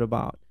little bit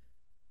about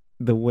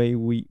the way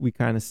we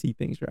kind of see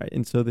things, right?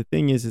 And so the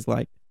thing is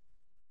like,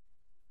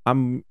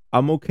 I'm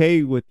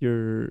okay with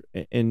your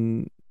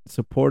and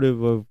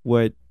supportive of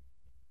what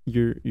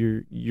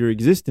your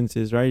existence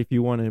is, right? If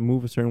you want to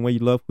move a certain way, you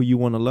love who you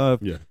want to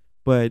love. Yeah.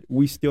 But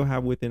we still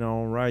have within our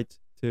own rights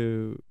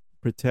to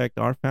protect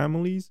our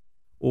families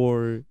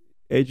or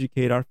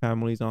educate our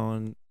families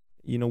on,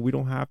 you know, we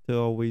don't have to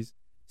always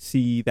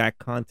see that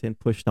content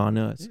pushed on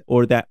us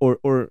or that or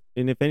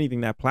and if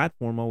anything that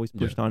platform always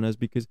pushed on us,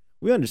 because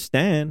we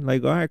understand,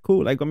 like, all right,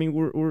 cool, like, I mean,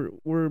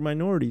 we're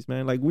minorities,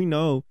 man, like, we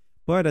know.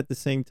 But at the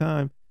same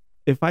time,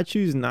 if I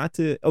choose not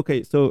to,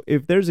 okay, so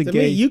if there's a gay,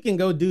 me, you can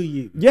go do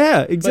you.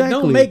 Yeah, exactly.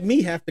 But don't make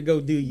me have to go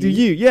do you. Do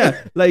you?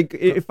 Yeah. Like,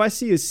 if I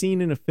see a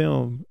scene in a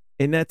film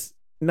and that's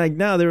like,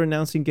 now they're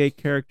announcing gay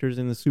characters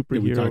in the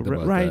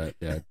superhero, right?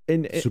 Yeah.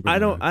 And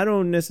Superman. I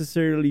don't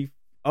necessarily,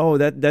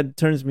 that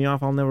turns me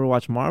off. I'll never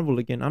watch Marvel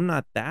again. I'm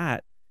not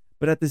that.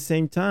 But at the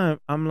same time,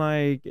 I'm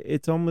like,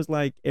 it's almost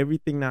like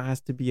everything now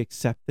has to be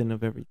accepting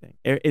of everything.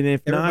 And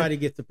if everybody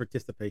gets a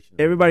participation.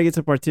 Everybody gets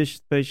a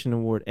participation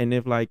award. And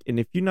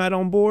if you're not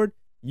on board,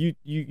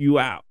 you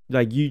out.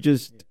 Like, you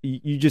just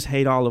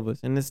hate all of us.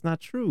 And it's not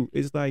true.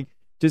 It's like,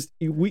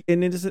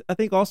 I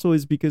think also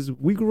is because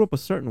we grew up a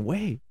certain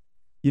way,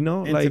 you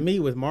know. And like, to me,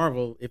 with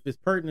Marvel, if it's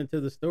pertinent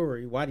to the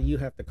story, why do you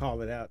have to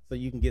call it out so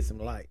you can get some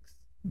likes?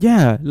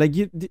 Yeah, like,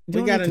 we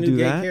got a new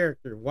gay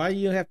character. Why do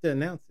you have to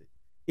announce it?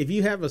 If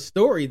you have a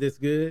story that's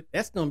good,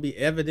 that's going to be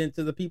evident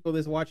to the people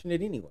that's watching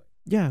it anyway.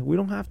 Yeah, we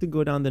don't have to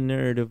go down the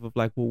narrative of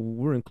like, well,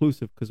 we're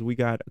inclusive because we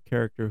got a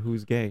character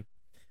who's gay.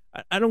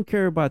 I don't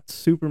care about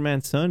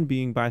Superman's son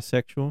being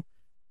bisexual,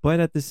 but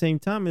at the same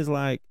time, it's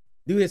like,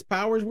 do his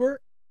powers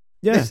work?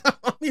 Yeah, that's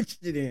all I'm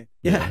interested in.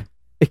 Yeah.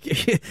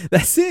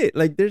 That's it.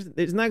 Like,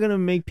 there's not gonna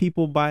make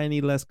people buy any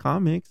less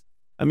comics.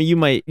 I mean,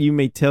 you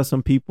may tell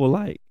some people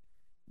like,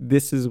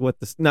 this is what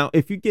now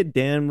if you get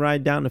damn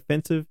right down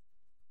offensive,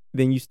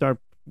 then you start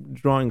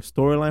drawing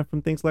storyline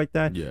from things like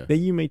that. Yeah.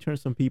 Then you may turn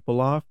some people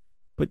off.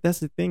 But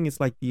that's the thing. It's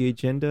like the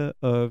agenda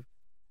of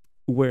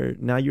where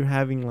now you're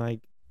having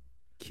like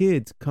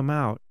kids come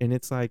out, and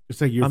it's like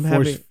you're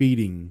force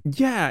feeding.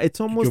 Yeah,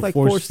 it's almost like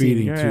force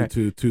feeding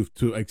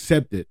to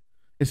accept it.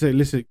 It's like,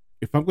 listen,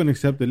 if I'm going to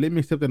accept it, let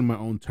me accept it on my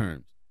own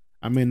terms.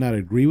 I may not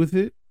agree with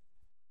it,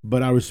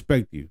 but I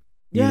respect you.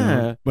 You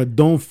know? But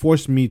don't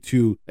force me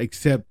to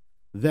accept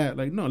that.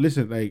 Like, no,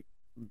 listen,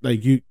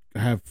 like you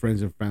have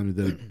friends and family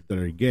that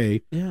are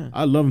gay. Yeah,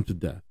 I love them to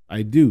death.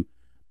 I do,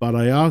 but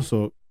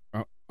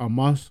I'm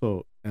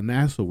also an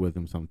asshole with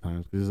them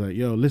sometimes, because it's like,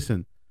 yo,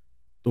 listen,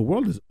 the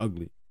world is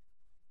ugly.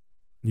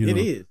 You know? It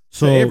is.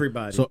 So to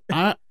everybody. So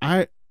I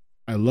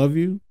love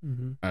you.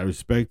 Mm-hmm. I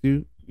respect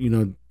you. You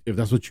know, if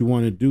that's what you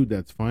want to do,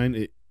 that's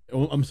fine.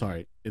 I'm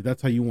sorry. If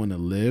that's how you want to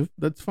live,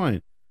 that's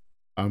fine.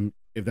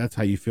 If that's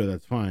how you feel,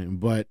 that's fine.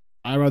 But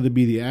I'd rather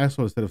be the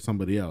asshole instead of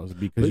somebody else,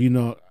 because you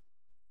know,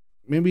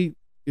 maybe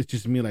it's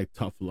just me, like,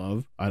 tough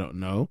love. I don't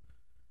know.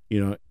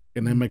 You know,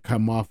 and that might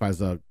come off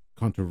as a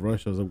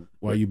controversial. As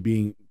why are you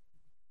being?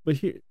 But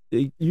here,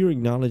 you're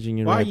acknowledging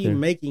it. Why right are you there.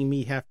 making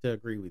me have to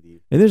agree with you?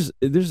 And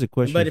there's a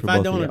question. But if for I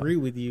both don't of y'all. agree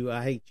with you,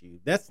 I hate you.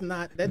 That's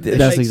not. That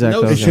That's makes exactly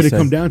no what I It was should have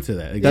gonna come say. down to that.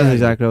 That's Exactly.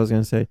 exactly what I was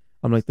gonna say.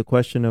 I'm like, the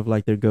question of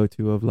like their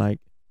go-to of like,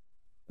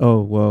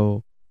 oh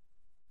well,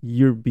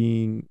 you're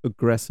being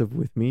aggressive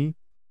with me.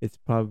 It's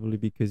probably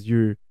because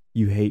you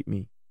hate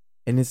me,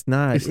 and it's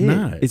not. It's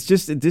not. It's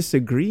just a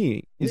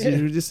disagreeing.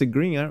 You're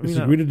disagreeing. Let's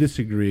agree to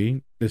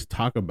disagree. Let's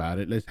talk about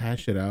it. Let's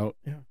hash it out.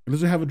 Yeah.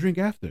 Let's have a drink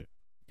after.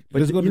 But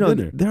Let's go to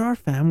dinner. there are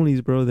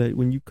families, bro, that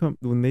when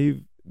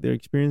their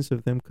experience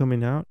of them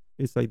coming out,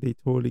 it's like they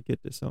totally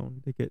get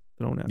disowned. They get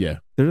thrown out. Yeah.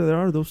 There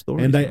are those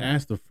stories. And I man.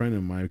 asked a friend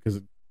of mine, because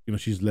you know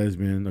she's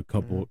lesbian, a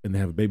couple, and they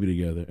have a baby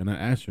together. And I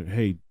asked her,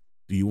 "Hey,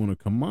 do you want to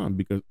come on?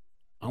 Because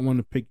I want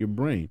to pick your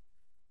brain."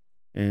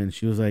 And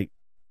she was like,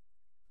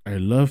 "I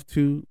love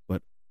to,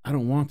 but I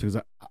don't want to,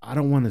 because I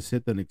don't want to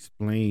sit there and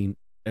explain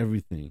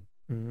everything."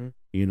 Mm-hmm.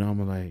 You know,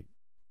 I'm like,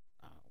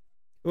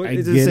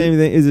 It's the same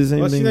thing. It's the same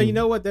Well, thing. you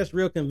know what? That's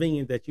real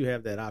convenient that you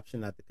have that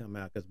option not to come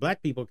out, because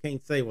black people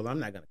can't say, "Well, I'm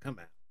not going to come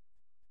out."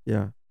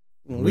 Yeah.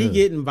 When we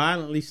getting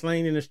violently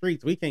slain in the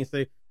streets, we can't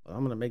say, "Well,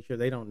 I'm going to make sure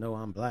they don't know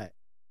I'm black."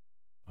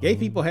 Gay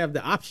people have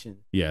the option.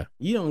 Yeah.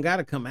 You don't got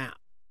to come out.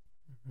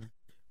 Dude.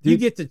 You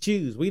get to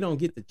choose. We don't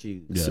get to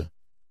choose. Yeah.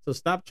 So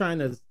stop trying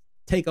to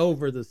take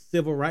over the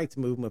civil rights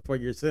movement for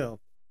yourself.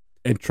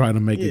 And try to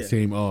make Yeah. it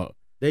seem,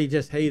 They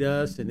just hate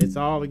us, and it's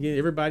all against.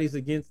 Everybody's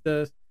against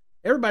us.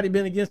 Everybody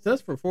been against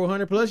us for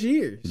 400 plus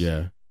years.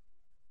 yeah,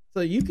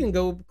 So you can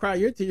go cry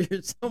your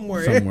tears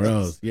somewhere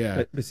else.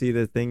 Yeah. But see,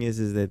 the thing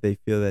is that they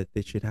feel that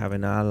they should have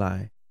an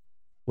ally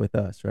with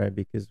us, right?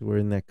 Because we're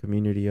in that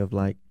community of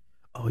like,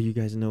 oh, you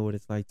guys know what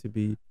it's like to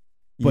be,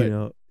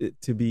 But-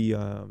 to be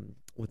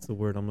what's the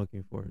word I'm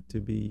looking for? To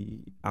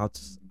be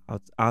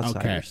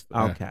outsiders,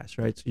 outcasts,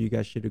 right? So you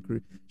guys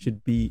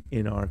should be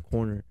in our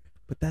corner.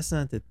 But that's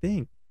not the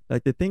thing.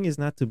 Like, the thing is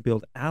not to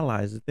build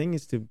allies. The thing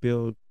is to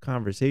build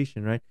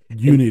conversation, right?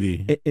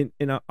 Unity.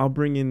 And I'll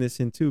bring in this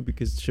in too,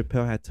 because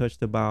Chappelle had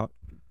touched about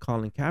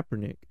Colin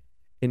Kaepernick.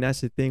 And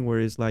that's the thing where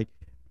it's like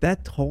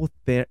that whole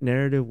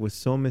narrative was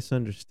so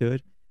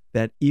misunderstood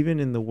that even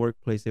in the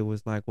workplace, it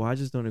was like, well, I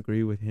just don't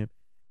agree with him.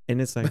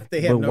 And it's like, but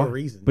they have no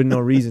reason. But no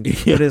reason.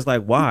 But it's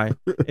like, why?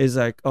 It's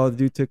like, oh, the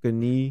dude took a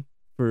knee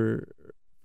for